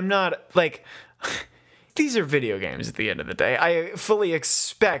that I'm not, like... These are video games at the end of the day. I fully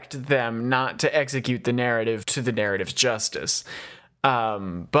expect them not to execute the narrative to the narrative's justice.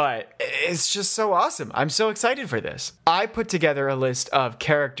 But it's just so awesome. I'm so excited for this. I put together a list of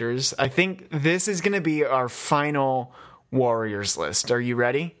characters. I think this is going to be our final Warriors list. Are you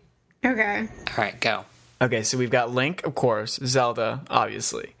ready? Okay. All right, go. Okay, so we've got Link, of course. Zelda,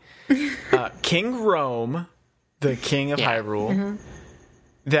 obviously. King Rhoam, the king of Hyrule. Mm-hmm.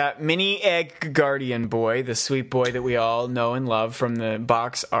 That mini egg guardian boy, the sweet boy that we all know and love from the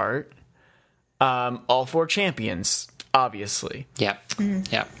box art. All 4 champions, obviously. Yep.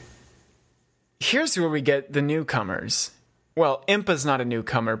 Mm-hmm. Yep. Here's where we get the newcomers. Well, Impa's not a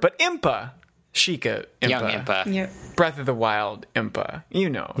newcomer, but Impa. Sheikah Impa. Young Impa. Yep. Breath of the Wild Impa. You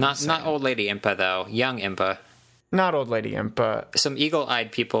know. Not old lady Impa, though. Young Impa. Not old lady Impa. Some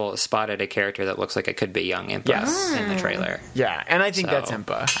eagle-eyed people spotted a character that looks like it could be young Impa in the trailer. Yeah, and I think that's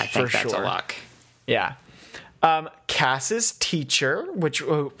Impa. I think that's a lock. Yeah. Cass's teacher, which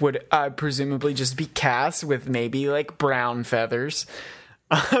would presumably just be Cass with maybe like brown feathers.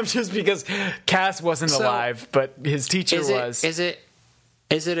 Just because Cass wasn't alive, but his teacher was. Is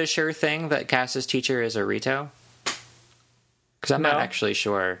it a sure thing that Cass's teacher is a Rito? Because I'm not actually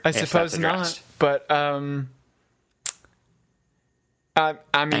sure. I suppose not, but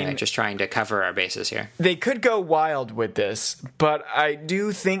I mean, just trying to cover our bases here. They could go wild with this, but I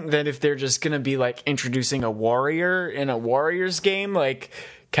do think that if they're just going to be like introducing a warrior in a Warriors game, like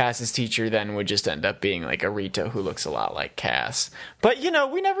Cass's teacher then would just end up being like a Rito who looks a lot like Cass. But you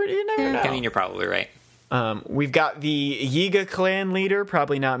never know. I mean, you're probably right. We've got the Yiga clan leader,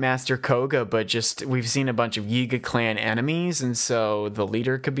 probably not Master Koga, but just we've seen a bunch of Yiga clan enemies, and so the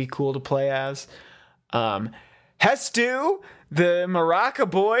leader could be cool to play as. Hestu, the Maraca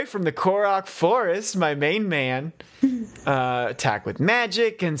boy from the Korok Forest, my main man. Attack with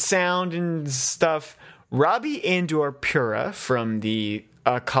magic and sound and stuff. Robbie Andor Pura from the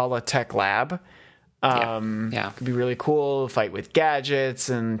Akala Tech Lab. Could be really cool. Fight with gadgets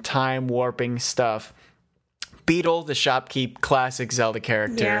and time warping stuff. Beetle, the shopkeep classic Zelda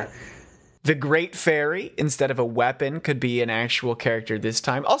character. Yeah. The Great Fairy, instead of a weapon, could be an actual character this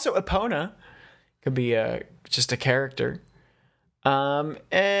time. Also, Epona could be just a character. Then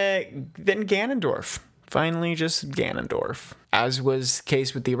Ganondorf. Finally, just Ganondorf. As was the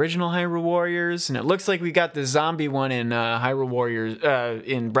case with the original Hyrule Warriors. And it looks like we got the zombie one in Hyrule Warriors,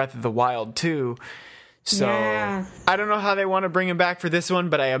 in Breath of the Wild, too. So, I don't know how they want to bring him back for this one,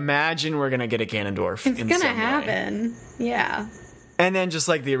 but I imagine we're going to get a Ganondorf. It's going to happen. Yeah. And then just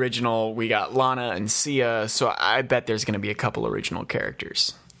like the original, we got Lana and Sia, so I bet there's going to be a couple original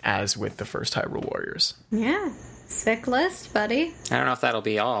characters, as with the first Hyrule Warriors. Yeah. Sick list, buddy. I don't know if that'll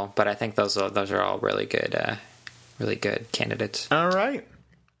be all, but I think those are all really good candidates. All right.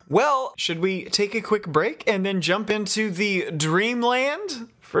 Well, should we take a quick break and then jump into the Dreamland?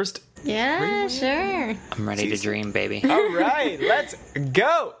 First. Yeah, sure. I'm ready to dream, baby. All right, let's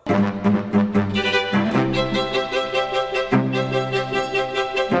go.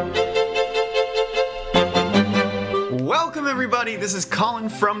 Welcome, everybody. This is Colin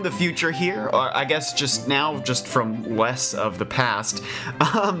from the future here, or I guess just from Wes of the past.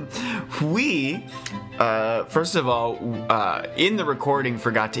 We, first of all, in the recording,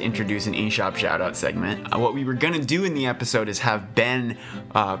 forgot to introduce an eShop shoutout segment. What we were going to do in the episode is have Ben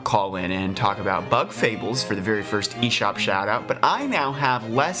call in and talk about Bug Fables for the very first eShop shoutout, but I now have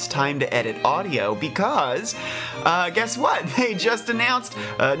less time to edit audio because, guess what? They just announced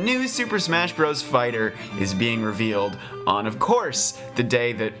a new Super Smash Bros. Fighter is being revealed on, of course, the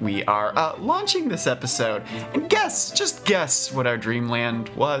day that we are launching this episode. And just guess what our Dreamland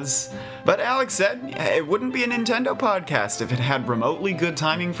was. But Alex said it wouldn't be a Nintendo podcast if it had remotely good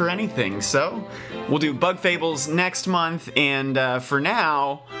timing for anything. So we'll do Bug Fables next month, and for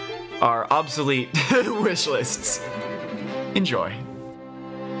now, our obsolete wish lists. Enjoy.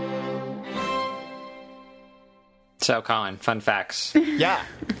 So, Colin, fun facts. Yeah.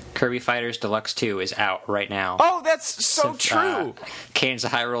 Kirby Fighters Deluxe 2 is out right now. Oh, that's so true. Cadence of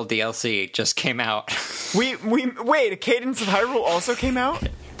Hyrule DLC just came out. Wait, a Cadence of Hyrule also came out?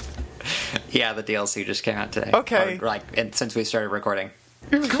 Yeah, the DLC just came out today. Okay. Since we started recording.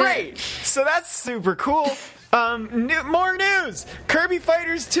 Great. So that's super cool. More news. Kirby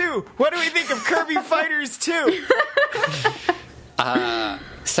Fighters 2. What do we think of Kirby Fighters 2?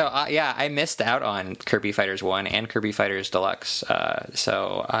 I missed out on Kirby Fighters 1 and Kirby Fighters Deluxe.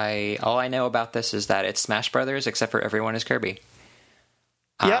 All I know about this is that it's Smash Brothers, except for everyone is Kirby.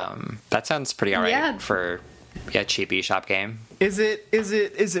 Yeah. That sounds pretty alright for a cheap eShop game. Is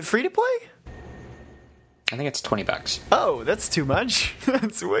it free to play? I think it's $20. Oh, that's too much.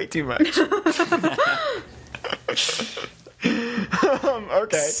 That's way too much.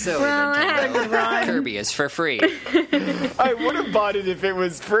 Okay. So Nintendo. Kirby is for free. I would have bought it if it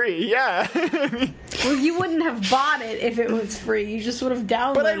was free. Yeah. Well, you wouldn't have bought it if it was free. You just would have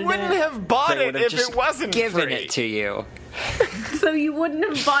downloaded it. But I wouldn't have bought it if it wasn't given free. It to you. So you wouldn't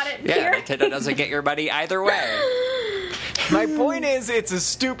have bought it here? Yeah, Nintendo doesn't get your money either way. My point is, it's a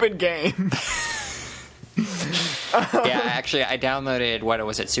stupid game. Actually, I downloaded, what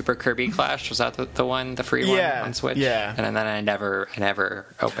was it, Super Kirby Clash? Was that the one, the free one on Switch? Yeah. And then I never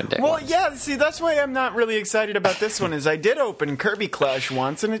opened it. Well, once. yeah, see, that's why I'm not really excited about this one, is I did open Kirby Clash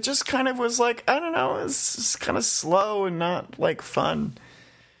once, and it just kind of was like, I don't know, it's kind of slow and not, like, fun.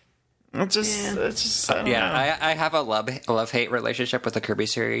 I don't know. I have a love-hate relationship with the Kirby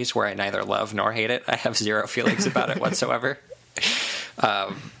series where I neither love nor hate it. I have zero feelings about it whatsoever.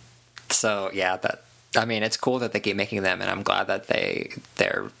 It's cool that they keep making them, and I'm glad that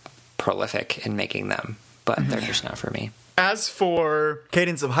they're prolific in making them, but they're just not for me. As for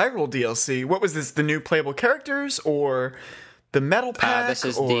Cadence of Hyrule DLC, what was this, the new playable characters, or the Metal Pack? This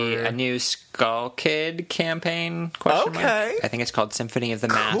is a new Skull Kid campaign, question mark. I think it's called Symphony of the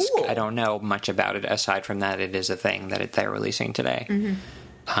Mask. Cool. I don't know much about it, aside from that it is a thing that they're releasing today.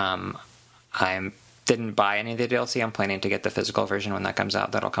 Mm-hmm. I didn't buy any of the DLC. I'm planning to get the physical version when that comes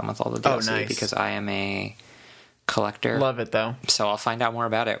out. That'll come with all the DLC because I am a collector. Love it, though. So I'll find out more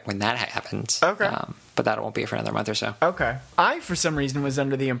about it when that happens. Okay. But that won't be for another month or so. Okay. I, for some reason, was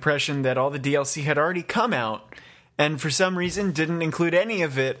under the impression that all the DLC had already come out, and for some reason didn't include any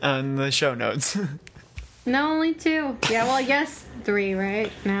of it on the show notes. No, only 2. Yeah, well, I guess 3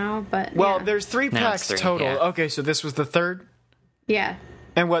 right now, but there's 3 packs total. Yeah. Okay, so this was the third? Yeah.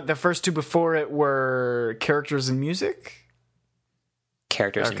 And what, the first 2 before it were characters and music?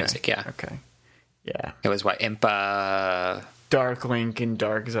 Characters and music, yeah. Okay. Yeah. It was what, Impa... Dark Link and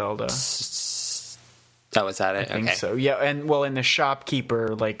Dark Zelda. Oh, was that it? I think so. Yeah, and in the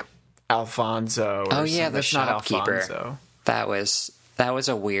shopkeeper, like Alfonso. The shopkeeper. Alfonso. That was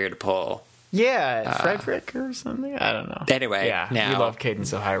a weird pull. Yeah, Frederick or something? I don't know. Anyway, you love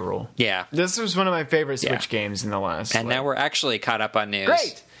Cadence of Hyrule. Yeah. This was one of my favorite Switch games in the last. And now we're actually caught up on news.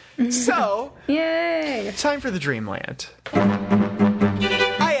 Great! So, yay! Time for the Dreamland.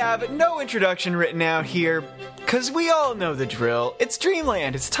 I have no introduction written out here, because we all know the drill. It's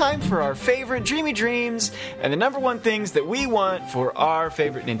Dreamland. It's time for our favorite dreamy dreams, and the number one things that we want for our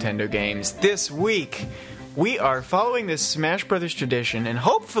favorite Nintendo games. This week, we are following this Smash Brothers tradition, and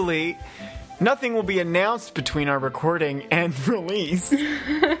hopefully nothing will be announced between our recording and release.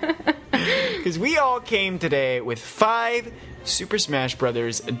 Because we all came today with 5 Super Smash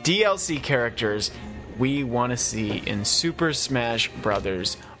Brothers DLC characters we want to see in Super Smash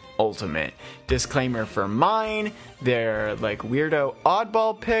Brothers Ultimate. Disclaimer for mine, they're like weirdo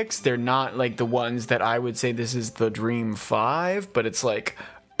oddball picks. They're not like the ones that I would say this is the Dream 5, but it's like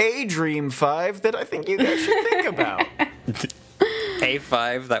a Dream 5 that I think you guys should think about.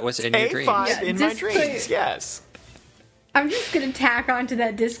 A5 that was in your dreams. A5 in my dreams, yes. I'm just gonna tack onto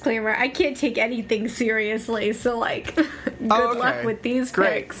that disclaimer. I can't take anything seriously, so good luck with these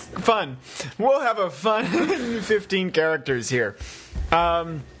picks. Fun. We'll have a fun 15 characters here.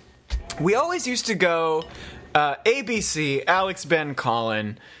 We always used to go ABC, Alex, Ben,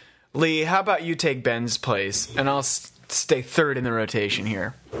 Colin. Lee, how about you take Ben's place, and I'll stay third in the rotation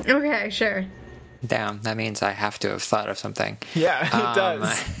here. Okay, sure. Damn, that means I have to have thought of something. Yeah, it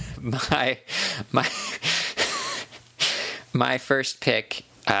does. My first pick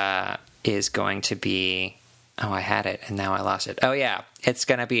is going to be... Oh, I had it, and now I lost it. Oh, yeah. It's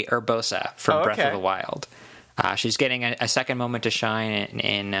going to be Urbosa from Breath of the Wild. She's getting a second moment to shine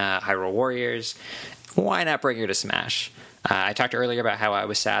in Hyrule Warriors. Why not bring her to Smash? I talked earlier about how I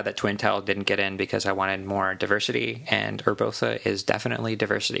was sad that Twintel didn't get in because I wanted more diversity, and Urbosa is definitely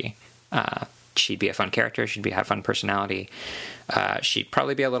diversity. she'd be a fun character. She'd have fun personality. She'd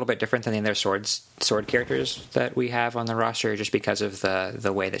probably be a little bit different than the other sword characters that we have on the roster, just because of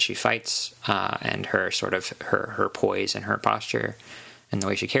the way that she fights and her sort of her poise and her posture and the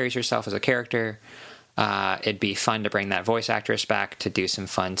way she carries herself as a character. It'd be fun to bring that voice actress back to do some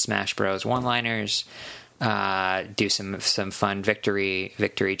fun Smash Bros. One-liners, do some fun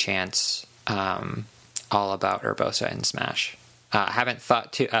victory chants, all about Urbosa in Smash. I haven't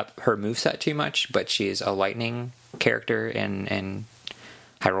thought up her moveset too much, but she's a lightning character in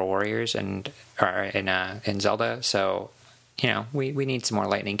Hyrule Warriors and in Zelda, so we need some more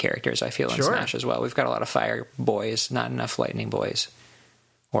lightning characters, I feel, in Smash as well. We've got a lot of fire boys, not enough lightning boys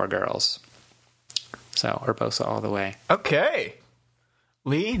or girls. So Urbosa all the way. Okay.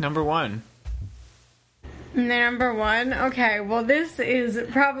 Lee, number 1. Number 1? Okay, well, this is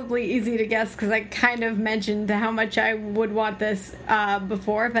probably easy to guess because I kind of mentioned how much I would want this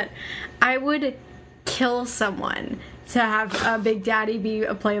before, but I would kill someone to have Big Daddy be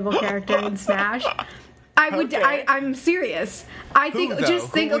a playable character in Smash. I would. Okay. I'm serious. I think. Who, just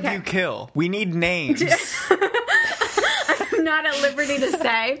think. Who would you kill? We need names. I'm not at liberty to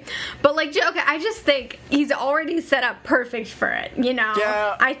say, but okay. I just think he's already set up perfect for it.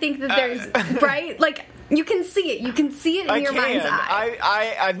 Yeah. I think that there's right. You can see it. You can see it in your mind's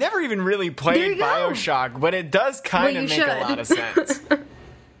eye. I've never even really played BioShock, but it does kind of make a lot of sense.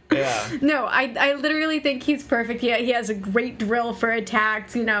 Yeah. No, I literally think he's perfect. He has a great drill for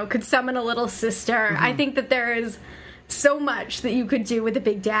attacks, could summon a little sister. Mm-hmm. I think that there is so much that you could do with a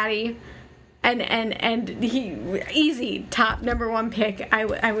Big Daddy. And he easy top number 1 pick.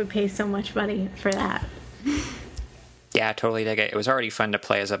 I would pay so much money for that. Yeah, totally dig it. It was already fun to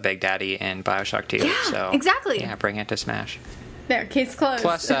play as a Big Daddy in BioShock 2. Yeah, so exactly. Yeah, bring it to Smash. There, case closed.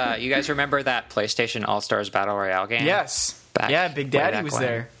 Plus, you guys remember that PlayStation All-Stars Battle Royale game? Yes. Big Daddy was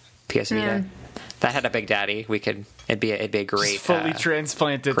there. PS Vita. That had a Big Daddy. It'd be a great just fully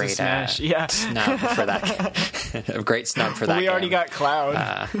transplanted to Smash. Snub for that. A great snub for that. We already got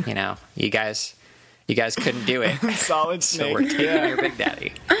Cloud. You guys couldn't do it. Solid Snake. So we're taking your Big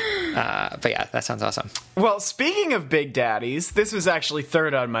Daddy. But yeah, that sounds awesome. Well, speaking of Big Daddies, this was actually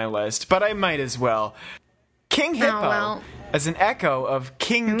 3rd on my list, but I might as well. King Hippo as an echo of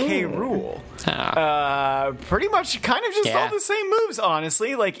King K. Rool. Pretty much kind of just all the same moves,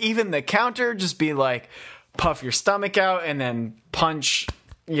 honestly. Even the counter, just be puff your stomach out and then punch,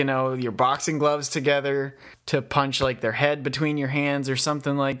 your boxing gloves together to punch their head between your hands or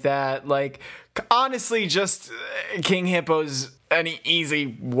something like that. Honestly, just King Hippo's an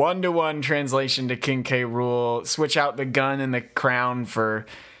easy 1-to-1 translation to King K. Rool. Switch out the gun and the crown for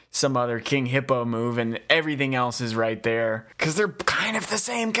some other King Hippo move, and everything else is right there because they're kind of the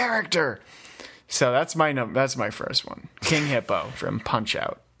same character. So that's my first one, King Hippo from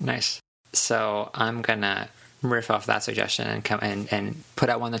Punch-Out. Nice. So I'm gonna riff off that suggestion and come and put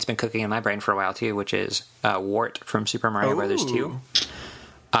out one that's been cooking in my brain for a while too, which is Wart from Super Mario Brothers 2.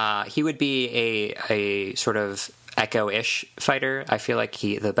 He would be a sort of Echo-ish fighter. I feel like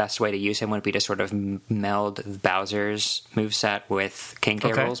the best way to use him would be to sort of meld Bowser's moveset with King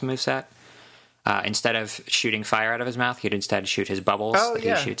K. Rool's moveset. Instead of shooting fire out of his mouth, he'd instead shoot his bubbles that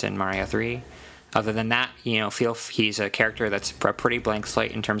he shoots in Mario 3. Other than that, he's a character that's a pretty blank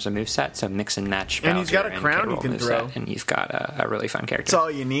slate in terms of moveset, so mix and match Bowser and he's got a crown he can throw. And you've got a really fun character. That's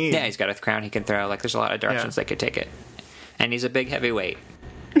all you need. Yeah, he's got a crown he can throw. There's a lot of directions they could take it. And he's a big heavyweight.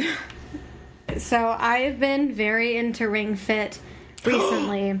 So I've been very into Ring Fit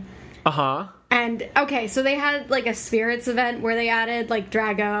recently. And okay, so they had a Spirits event where they added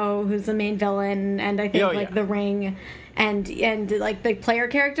Drago, who's the main villain, and I think the Ring and the player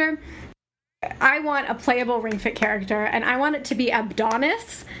character. I want a playable Ring Fit character, and I want it to be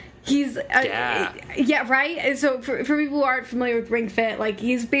Abdonis. He's right. So for people who aren't familiar with Ring Fit,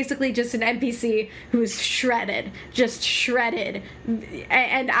 he's basically just an NPC who's just shredded,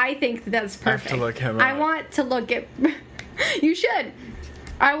 and I think that's perfect. I have to look him up. I want to look at. You should.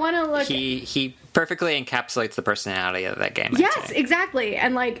 I want to look. He perfectly encapsulates the personality of that game. Yes, exactly,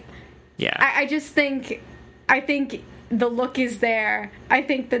 and I just think. I think the look is there. I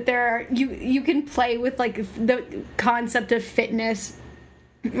think that there are you can play with the concept of fitness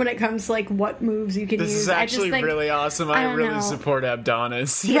when it comes to what moves you can use. This is actually really awesome. I really support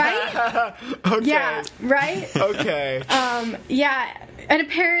Abdonis. Right? Okay. Yeah, right? Okay. And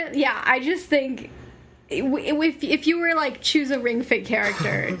apparently, I just think if you were choose a Ring Fit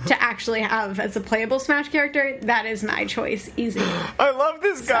character to actually have as a playable Smash character, that is my choice. Easy. I love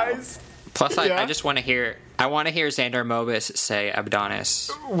this, guys. Plus, I just want to hear I want to hear Xander Mobus say Abdonis.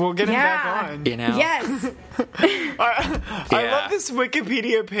 We'll get him back on. You know? Yes. I love this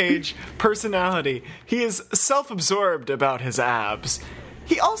Wikipedia page personality. He is self-absorbed about his abs.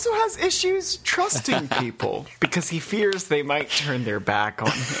 He also has issues trusting people because he fears they might turn their back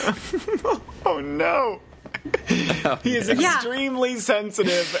on him. Oh no. He is extremely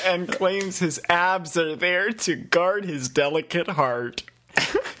sensitive and claims his abs are there to guard his delicate heart.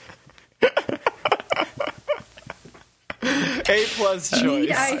 A+ choice.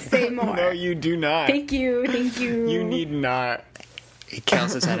 Need I say more? No, you do not. Thank you. You need not. He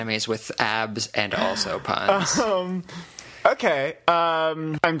kills his enemies with abs and also puns. Okay,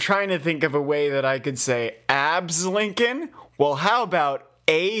 I'm trying to think of a way that I could say Abs Lincoln. Well, how about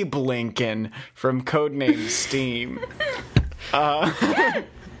Abe Lincoln from Codename Steam?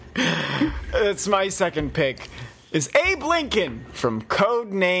 That's my second pick. Is Abe Lincoln from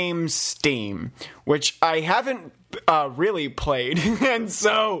Codename Steam, which I haven't really played, and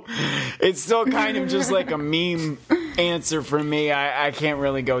so it's still kind of just like a meme answer for me. I can't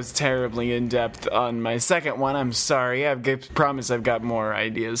really go terribly in depth on my second one. I'm sorry. Promise I've got more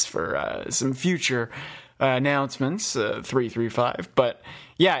ideas for some future announcements. 335, but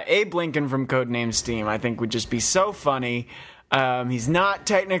yeah, Abe Lincoln from Codename Steam I think would just be so funny. He's not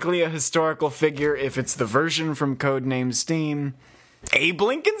technically a historical figure if it's the version from Codename Steam. Abe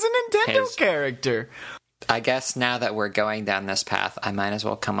Lincoln's a Nintendo character. I guess now that we're going down this path, I might as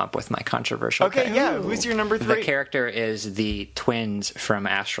well come up with my controversial pick. Yeah. Who's your number 3? The character is the twins from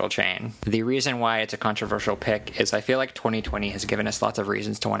Astral Chain. The reason why it's a controversial pick is I feel like 2020 has given us lots of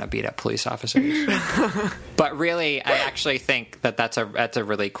reasons to want to beat up police officers. But really, I actually think that that's a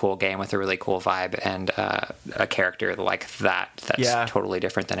really cool game with a really cool vibe and a character like that's totally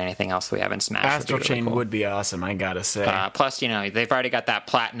different than anything else we have in Smash. Astral Chain would be awesome, I gotta say. Plus, they've already got that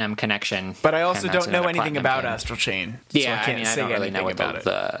platinum connection. But I also don't know anything about Astral Chain. Yeah, so I don't really know what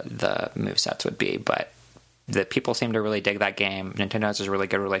the movesets would be, but the people seem to really dig that game. Nintendo has a really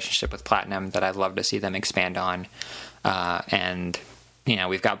good relationship with Platinum that I'd love to see them expand on. And,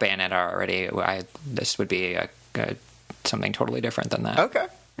 we've got Bayonetta already. This would be something totally different than that. Okay.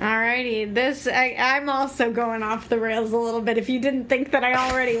 Alrighty, I'm also going off the rails a little bit if you didn't think that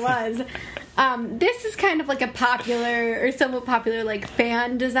I already was. This is kind of like a popular or somewhat popular like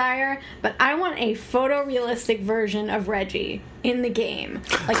fan desire, but I want a photorealistic version of Reggie in the game,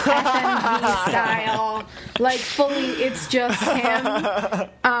 like FMV style, like fully it's just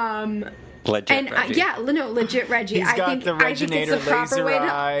him. Legit Reggie. Legit Reggie. He's got the Reginator laser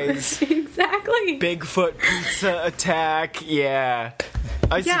eyes. Exactly. Bigfoot pizza attack. Yeah.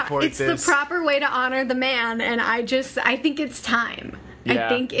 I support this. It's the proper way to honor the man, and I think it's time. Yeah. I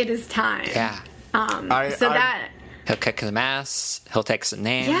think it is time. Yeah. He'll kick some ass. He'll take some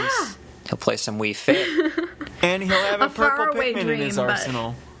names. Yeah. He'll play some Wii Fit. And he'll have a purple Pikmin in his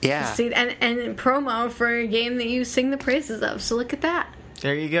arsenal. Yeah. See, and promo for a game that you sing the praises of. So look at that.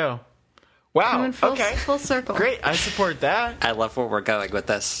 There you go. Wow. Full circle. Great. I support that. I love where we're going with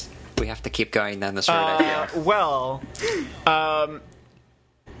this. We have to keep going down this road.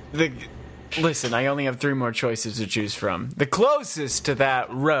 Listen, I only have 3 more choices to choose from. The closest to that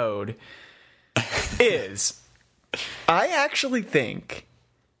road is I actually think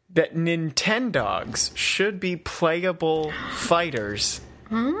that Nintendogs should be playable fighters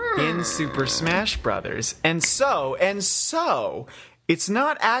in Super Smash Brothers. And so it's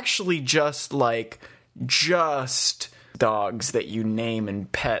not actually just dogs that you name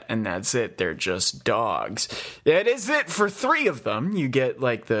and pet and that's it. They're just dogs. That is it for 3 of them. You get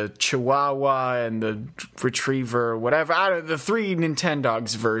the Chihuahua and the Retriever, whatever, out of the 3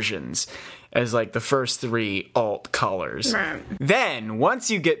 Nintendogs versions as the first 3 alt colors. Right. Then once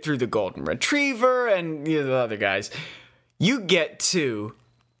you get through the Golden Retriever and the other guys, you get to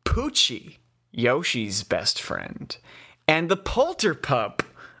Poochie, Yoshi's best friend, and the Polterpup,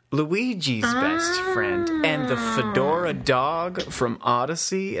 Luigi's best friend, and the Fedora dog from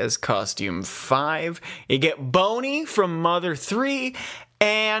Odyssey as costume 5. You get Boney from Mother 3,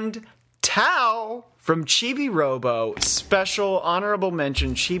 and Tao from Chibi Robo. Special honorable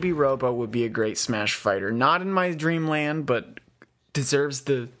mention, Chibi Robo would be a great Smash fighter. Not in my dreamland, but deserves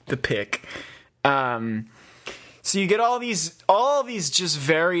the pick. So you get all these just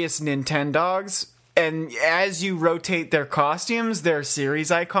various Nintendogs. And as you rotate their costumes, their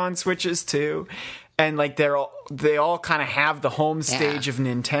series icon switches too. And they all kind of have the home stage of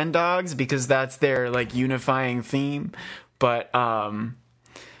Nintendogs because that's their unifying theme. But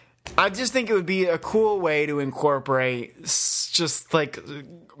I just think it would be a cool way to incorporate just like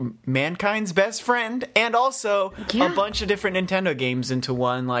mankind's best friend and also a bunch of different Nintendo games into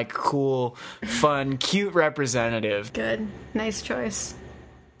one like cool, fun, cute representative. Good. Nice choice.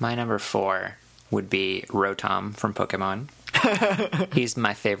 My number 4 would be Rotom from Pokemon. He's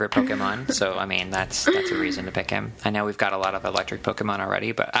my favorite Pokemon, so I mean that's a reason to pick him. I know we've got a lot of electric Pokemon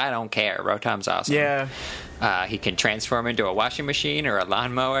already, but I don't care. Rotom's awesome. Yeah. He can transform into a washing machine or a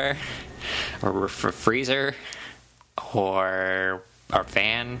lawnmower or a freezer or a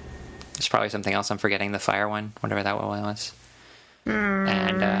fan. There's probably something else I'm forgetting. The fire one, whatever that one was.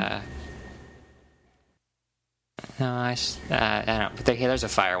 And no, I don't know. But there's a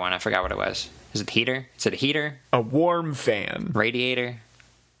fire one. I forgot what it was. Is it heater? Is it a heater? A warm fan. Radiator?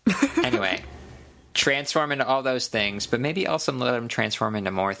 Anyway, transform into all those things, but maybe also let him transform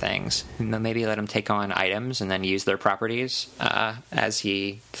into more things. Maybe let him take on items and then use their properties as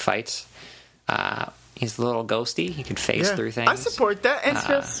he fights. He's a little ghosty. He can phase through things. I support that. And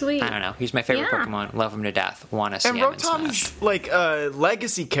so sweet. I don't know. He's my favorite Pokemon. Love him to death. Want to see him in Smash. And Rotom's like a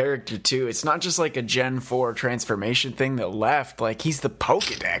legacy character too. It's not just like a Gen 4 transformation thing that left. Like he's the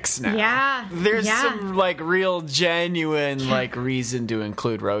Pokedex now. Yeah. There's some like real genuine like reason to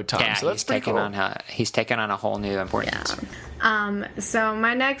include Rotom. Yeah, so that's pretty cool. He's taken on a whole new importance. Yeah. So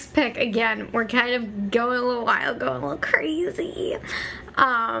my next pick, again, we're kind of going a little crazy.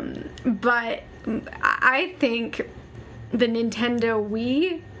 But I think the Nintendo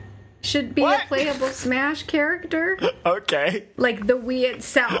Wii should be a playable Smash character. Okay. Like the Wii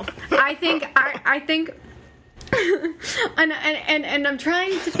itself. I think and I'm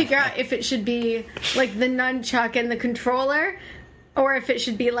trying to figure out if it should be like the nunchuck and the controller, or if it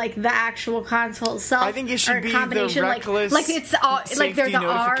should be like the actual console itself. I think it should be the reckless like it's all like they're the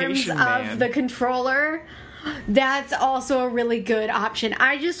arms of the controller. That's also a really good option.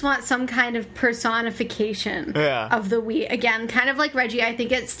 I just want some kind of personification of the Wii. Again, kind of like Reggie, I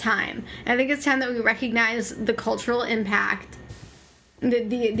think it's time. I think it's time that we recognize the cultural impact,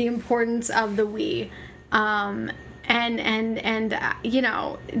 the importance of the Wii. And you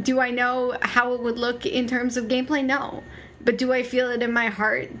know, do I know how it would look in terms of gameplay? No. But do I feel it in my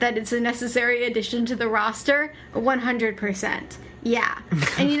heart that it's a necessary addition to the roster? 100%. Yeah.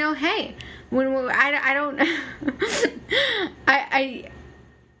 And you know, hey,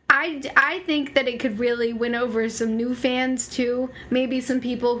 I think that it could really win over some new fans too. Maybe some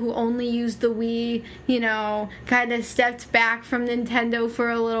people who only used the Wii, you know, kind of stepped back from Nintendo for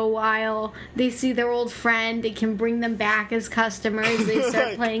a little while. They see their old friend. It can bring them back as customers. They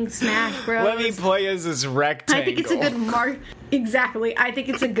start playing Smash Bros. Let me play as this rectangle. I think it's a good Exactly. I think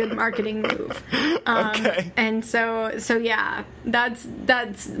it's a good marketing move. Okay. And so yeah, that's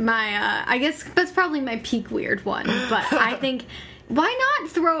my I guess that's probably my peak weird one. But I think why not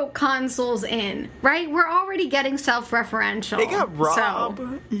throw consoles in, right? We're already getting self-referential. They got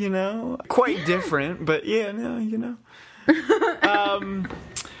Rob, you know, quite different, but you know.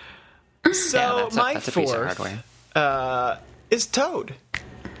 So my fourth is Toad.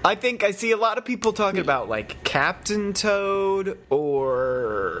 I think I see a lot of people talking about like Captain Toad,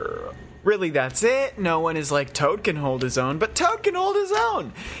 or really that's it. No one is like Toad can hold his own, but Toad can hold his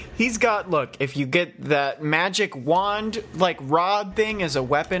own. He's got, look, if you get that magic wand like rod thing as a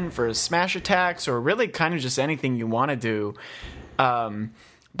weapon for smash attacks, or really kind of just anything you want to do,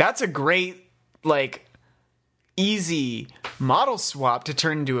 that's a great like easy model swap to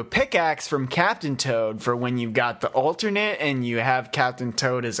turn into a pickaxe from Captain Toad for when you've got the alternate and you have Captain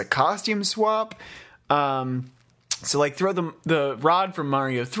Toad as a costume swap. So like throw the rod from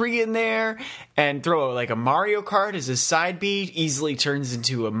Mario 3 in there and throw like a Mario Kart as a side beat. Easily turns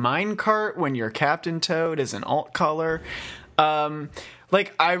into a mine cart when you're Captain Toad as an alt color.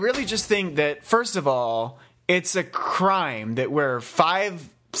 Like I really just think that first of all, it's a crime that we're 5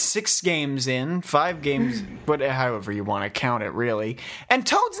 games in, 5 games, however you want to count it, really. And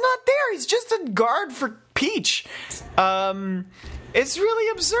Toad's not there. He's just a guard for Peach. It's really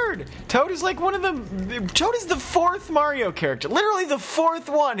absurd. Toad is like Toad is the 4th Mario character. Literally the 4th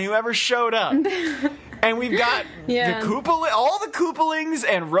one who ever showed up. And we've got all the Koopalings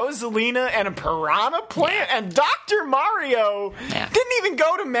and Rosalina and a Piranha Plant and Dr. Mario didn't even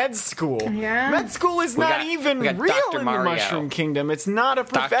go to med school. Yeah. Med school is not even real in the Mushroom Kingdom. It's not a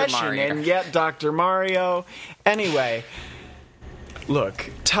profession, and yet Dr. Mario. Anyway,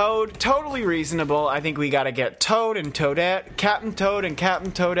 look, Toad, totally reasonable. I think we got to get Toad and Toadette, Captain Toad and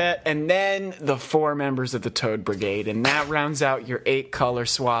Captain Toadette, and then the 4 members of the Toad Brigade, and that rounds out your 8 color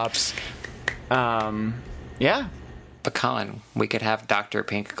swaps. Yeah. But Colin, we could have Dr.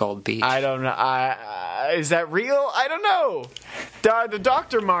 Pink Gold Peach. I don't know. Is that real? I don't know. The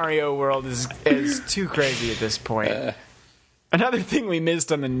Dr. Mario world is too crazy at this point. Another thing we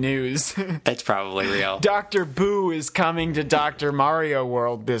missed on the news. That's probably real. Dr. Boo is coming to Dr. Mario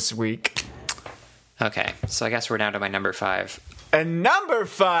World this week. Okay, so I guess we're down to my number 5. And number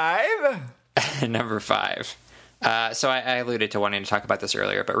 5? Number 5. So I alluded to wanting to talk about this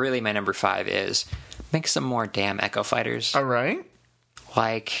earlier, but really my number 5 is make some more damn Echo Fighters. All right.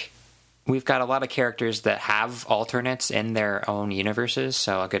 Like, we've got a lot of characters that have alternates in their own universes.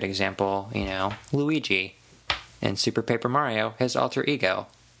 So a good example, Luigi in Super Paper Mario, his alter ego,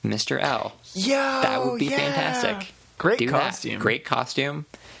 Mr. L. That would be fantastic. Great costume. Great costume.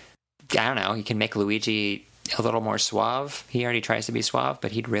 I don't know, you can make Luigi a little more suave. He already tries to be suave,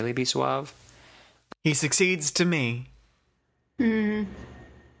 but he'd really be suave. He succeeds to me.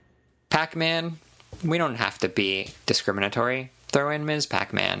 Pac-Man, we don't have to be discriminatory. Throw in Ms.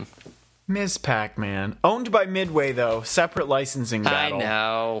 Pac-Man. Ms. Pac-Man. Owned by Midway, though. Separate licensing battle. I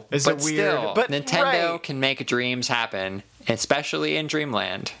know. Is but it weird? Still, but Nintendo can make dreams happen, especially in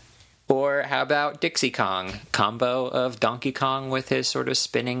Dreamland. Or how about Dixie Kong? Combo of Donkey Kong with his sort of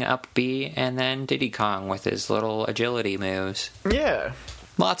spinning up B, and then Diddy Kong with his little agility moves. Yeah.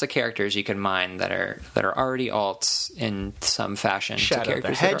 Lots of characters you can mine that are already alts in some fashion. Shadow to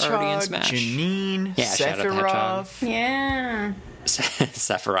characters the Hedgehog, that are already in Smash. Janine, yeah, Sephiroth. Yeah.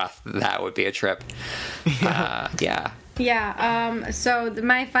 Sephiroth, that would be a trip. Yeah. So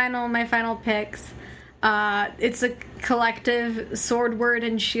my final picks. It's a collective Swordward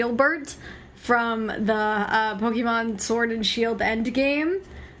and Shieldbert from the Pokemon Sword and Shield endgame.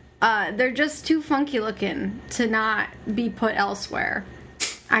 They're just too funky looking to not be put elsewhere.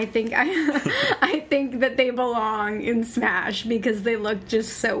 I think that they belong in Smash because they look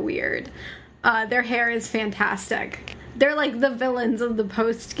just so weird. Their hair is fantastic. They're like the villains of the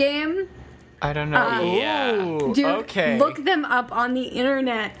post game. I don't know. Yeah. Dude, okay. Look them up on the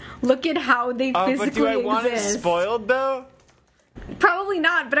internet. Look at how they physically but do I want it exist. spoiled, though? Probably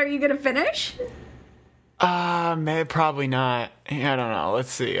not, but are you going to finish? Probably not. I don't know.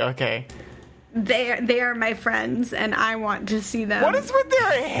 Let's see. Okay. They are my friends, and I want to see them. What is with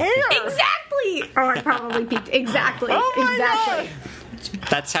their hair? Exactly! Oh, I probably peeked. Exactly. Oh my exactly. God.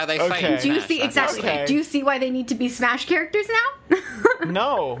 That's how they fight. Okay. Do you see exactly? Okay. Do you see why they need to be Smash characters now?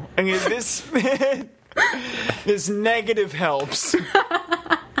 No. I mean, this this negative helps.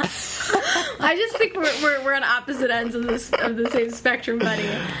 I just think we're on opposite ends of the same spectrum, buddy.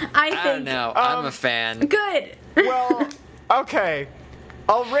 I don't know. I'm a fan. Good. Well, okay.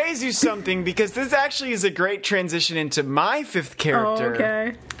 I'll raise you something because this actually is a great transition into my 5th character. Oh,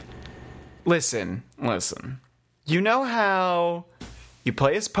 okay. Listen. You know how you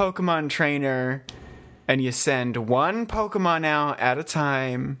play as Pokemon trainer and you send one Pokemon out at a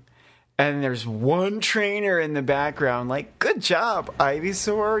time and there's one trainer in the background like, good job,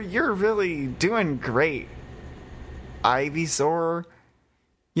 Ivysaur. You're really doing great. Ivysaur,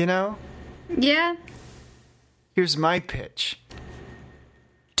 Yeah. Here's my pitch.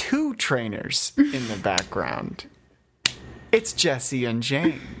 2 trainers in the background. It's Jesse and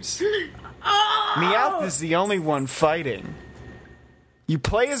James. Oh! Meowth is the only one fighting. You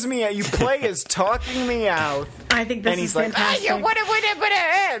play as Meowth. You play as talking Meowth. I think this is fantastic. Like,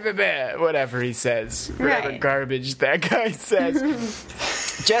 whatever he says. Whatever Right. garbage that guy says.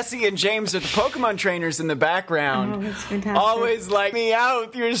 Jesse and James are the Pokemon trainers in the background. Oh, that's fantastic. Always like,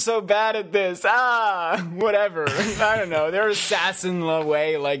 Meowth, you're so bad at this. Whatever. I don't know. They're sassing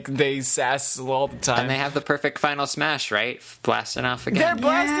away like they sass all the time. And they have the perfect final smash, right? Blasting off again. They're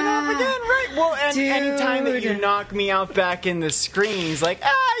blasting off again, right? Well, and anytime that you knock Meowth back in the screen, he's like,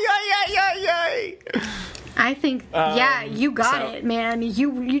 yay. I think, you got it, man.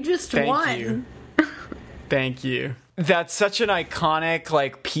 You just won. Thank you. Thank you. That's such an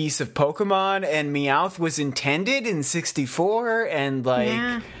iconic, piece of Pokemon, and Meowth was intended in 64, and,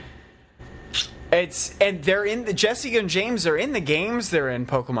 Jesse and James are in the games. They're in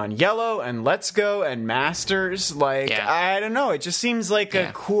Pokemon Yellow and Let's Go and Masters. I don't know. It just seems like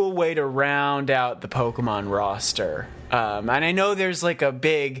a cool way to round out the Pokemon roster. And I know there's a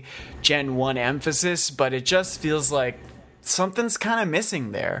big Gen 1 emphasis, but it just feels like something's kind of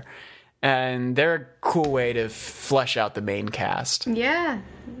missing there. And they're a cool way to flesh out the main cast. Yeah,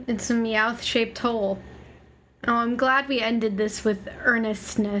 it's a Meowth-shaped hole. Oh, I'm glad we ended this with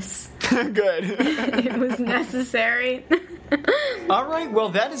earnestness. Good. It was necessary. All right, well,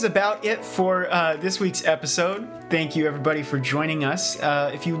 that is about it for this week's episode. Thank you, everybody, for joining us.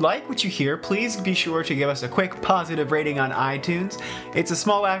 If you like what you hear, please be sure to give us a quick positive rating on iTunes. It's a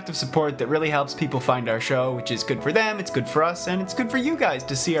small act of support that really helps people find our show, which is good for them, it's good for us, and it's good for you guys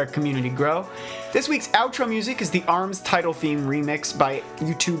to see our community grow. This week's outro music is the ARMS title theme remix by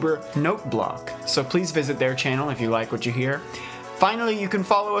YouTuber Noteblock, so please visit their channel if you like what you hear. Finally, you can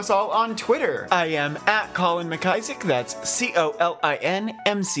follow us all on Twitter. I am at Colin McIsaac, that's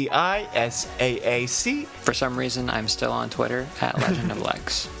ColinMcIsaac. For some reason, I'm still on Twitter at Legend of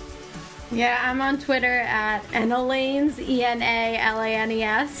Legs. Yeah, I'm on Twitter at Enalanes,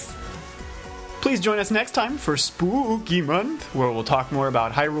 ENALANES. Please join us next time for Spooky Month, where we'll talk more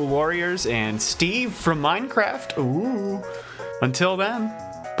about Hyrule Warriors and Steve from Minecraft. Ooh. Until then,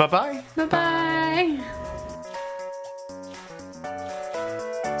 bye-bye. Bye-bye.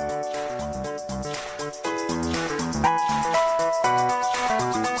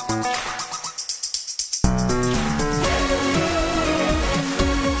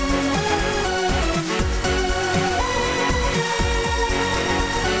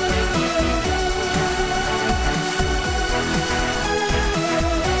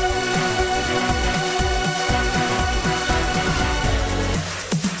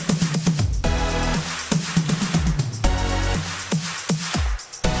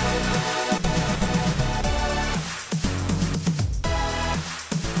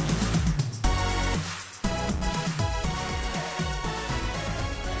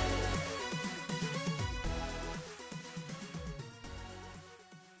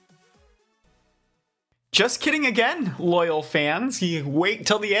 Just kidding again, loyal fans. Ye wait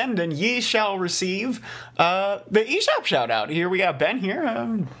till the end and ye shall receive the eShop shout-out. Here we got Ben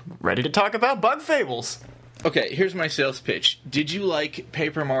here, ready to talk about Bug Fables. Okay, here's my sales pitch. Did you like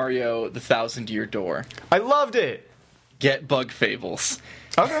Paper Mario: The Thousand-Year Door? I loved it. Get Bug Fables.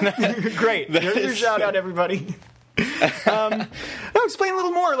 Okay, great. Here's your shout-out, everybody. No, explain a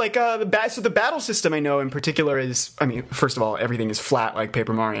little more. Like so the battle system I know in particular is, I mean, first of all, everything is flat like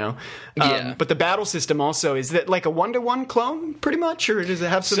Paper Mario. Yeah. But the battle system also, is that like a 1-to-1 clone, pretty much, or does it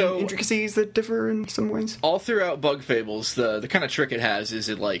have some intricacies that differ in some ways? All throughout Bug Fables, the kind of trick it has is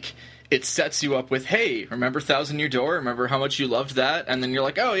it sets you up with, hey, remember Thousand-Year Door? Remember how much you loved that? And then you're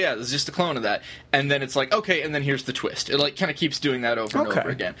like, oh yeah, this is just a clone of that. And then it's like, okay, and then here's the twist. It kind of keeps doing that over and over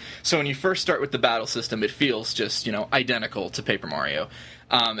again. So when you first start with the battle system, it feels just, identical to Paper Mario.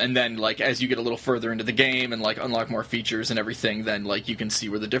 And then, as you get a little further into the game and, unlock more features and everything, then, you can see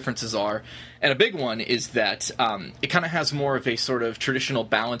where the differences are. And a big one is that it kind of has more of a sort of traditional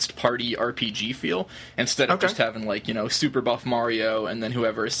balanced party RPG feel, instead of just having, super buff Mario and then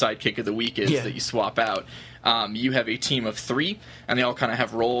whoever his sidekick of the week is that you swap out. You have a team of 3, and they all kind of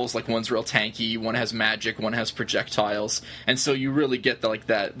have roles. Like, one's real tanky, one has magic, one has projectiles, and so you really get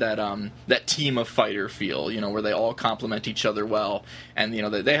that team of fighter feel, where they all complement each other well, and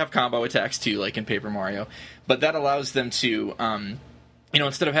they have combo attacks too, like in Paper Mario, but that allows them to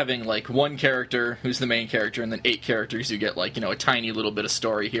instead of having, one character who's the main character and then 8 characters, you get, a tiny little bit of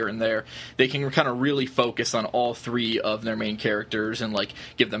story here and there. They can kind of really focus on all 3 of their main characters and,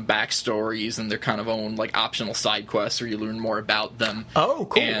 give them backstories and their kind of own, optional side quests where you learn more about them. Oh,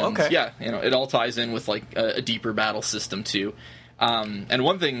 cool, and, okay. Yeah, it all ties in with, a deeper battle system, too. And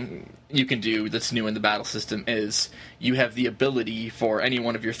one thing you can do that's new in the battle system is you have the ability for any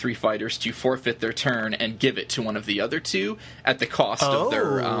one of your 3 fighters to forfeit their turn and give it to one of the other 2 at the cost of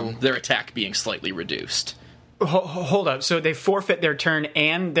their attack being slightly reduced. Hold up. So they forfeit their turn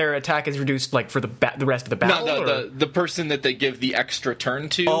and their attack is reduced, for the rest of the battle? No, the person that they give the extra turn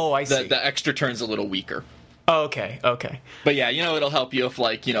to, I see. The extra turn's a little weaker. Oh, okay. But yeah, it'll help you if,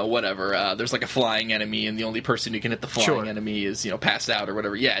 whatever, there's, a flying enemy and the only person who can hit the flying enemy is, passed out or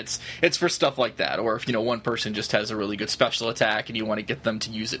whatever. Yeah, it's for stuff like that. Or if, one person just has a really good special attack and you want to get them to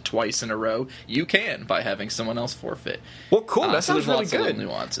use it twice in a row, you can by having someone else forfeit. Well, cool. That sounds really good. There's lots of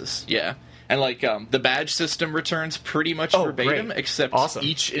little nuances. Yeah. And, the badge system returns pretty much verbatim, great. Except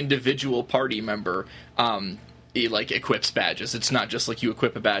each individual party member equips badges. It's not just you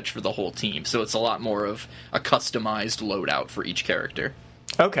equip a badge for the whole team, so it's a lot more of a customized loadout for each character.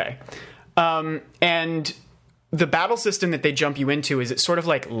 Okay. And the battle system that they jump you into, is it sort of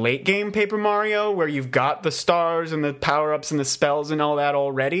like late game Paper Mario, where you've got the stars and the power-ups and the spells and all that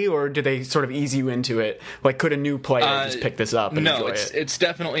already, or do they sort of ease you into it? Could a new player just pick this up and enjoy it? No, it's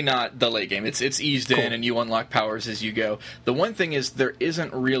definitely not the late game. It's eased in, and you unlock powers as you go. The one thing is there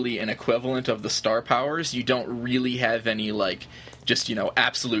isn't really an equivalent of the star powers. You don't really have any, just,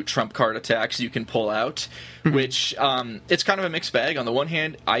 absolute trump card attacks you can pull out, which it's kind of a mixed bag. On the one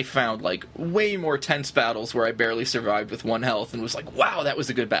hand, I found like way more tense battles where I barely survived with 1 health and was like, wow, that was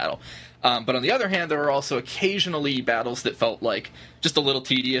a good battle. But on the other hand, there were also occasionally battles that felt like just a little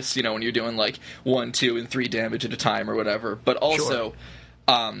tedious, when you're doing like 1, 2, and 3 damage at a time or whatever. But also,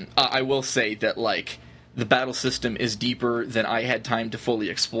 I will say that like the battle system is deeper than I had time to fully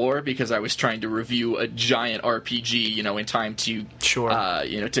explore because I was trying to review a giant RPG, in time to,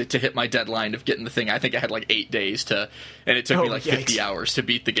 to hit my deadline of getting the thing. I think I had like 8 days and it took me like 50 hours to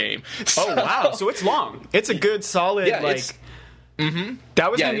beat the game. So, oh, wow. So it's long. It's a good, solid, That was going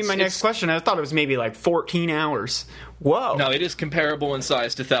to be my next question. I thought it was maybe like 14 hours. Whoa. No, it is comparable in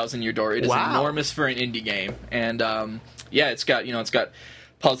size to Thousand Year Door. It is enormous for an indie game. And, it's got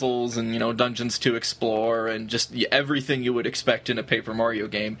puzzles and dungeons to explore and just everything you would expect in a Paper Mario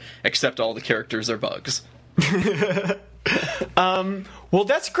game, except all the characters are bugs. Well,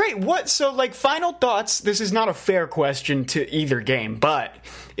 that's great. So like final thoughts? This is not a fair question to either game, but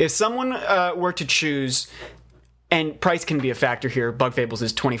if someone were to choose, and price can be a factor here. Bug Fables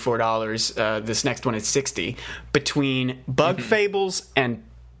is $24. This next one is $60. Between Bug Fables and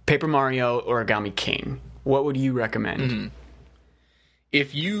Paper Mario Origami King, what would you recommend?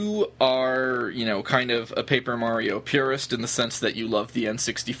 If you are, kind of a Paper Mario purist in the sense that you love the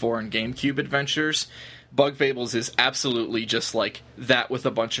N64 and GameCube adventures, Bug Fables is absolutely just like that with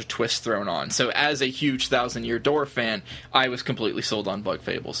a bunch of twists thrown on. So as a huge Thousand Year Door fan, I was completely sold on Bug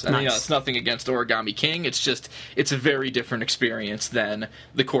Fables. And it's nothing against Origami King, it's a very different experience than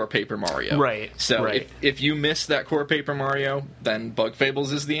the core Paper Mario. Right. So if you miss that core Paper Mario, then Bug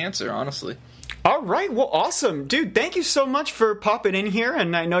Fables is the answer, honestly. All right, well, awesome. Dude, thank you so much for popping in here,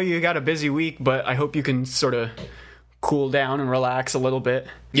 and I know you got a busy week, but I hope you can sort of cool down and relax a little bit.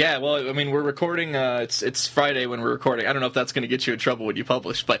 Yeah, well, I mean, we're recording, it's Friday when we're recording. I don't know if that's going to get you in trouble when you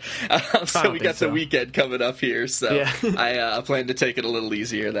publish, but so we got the weekend coming up here, so I plan to take it a little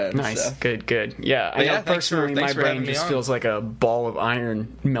easier then. Nice, so. Good. Yeah, I know personally my brain just feels like a ball of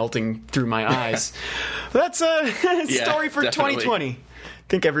iron melting through my eyes. That's a story for definitely. 2020.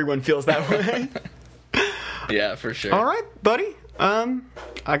 I think everyone feels that way. Yeah, for sure. All right, buddy.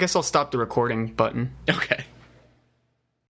 I guess I'll stop the recording button. Okay.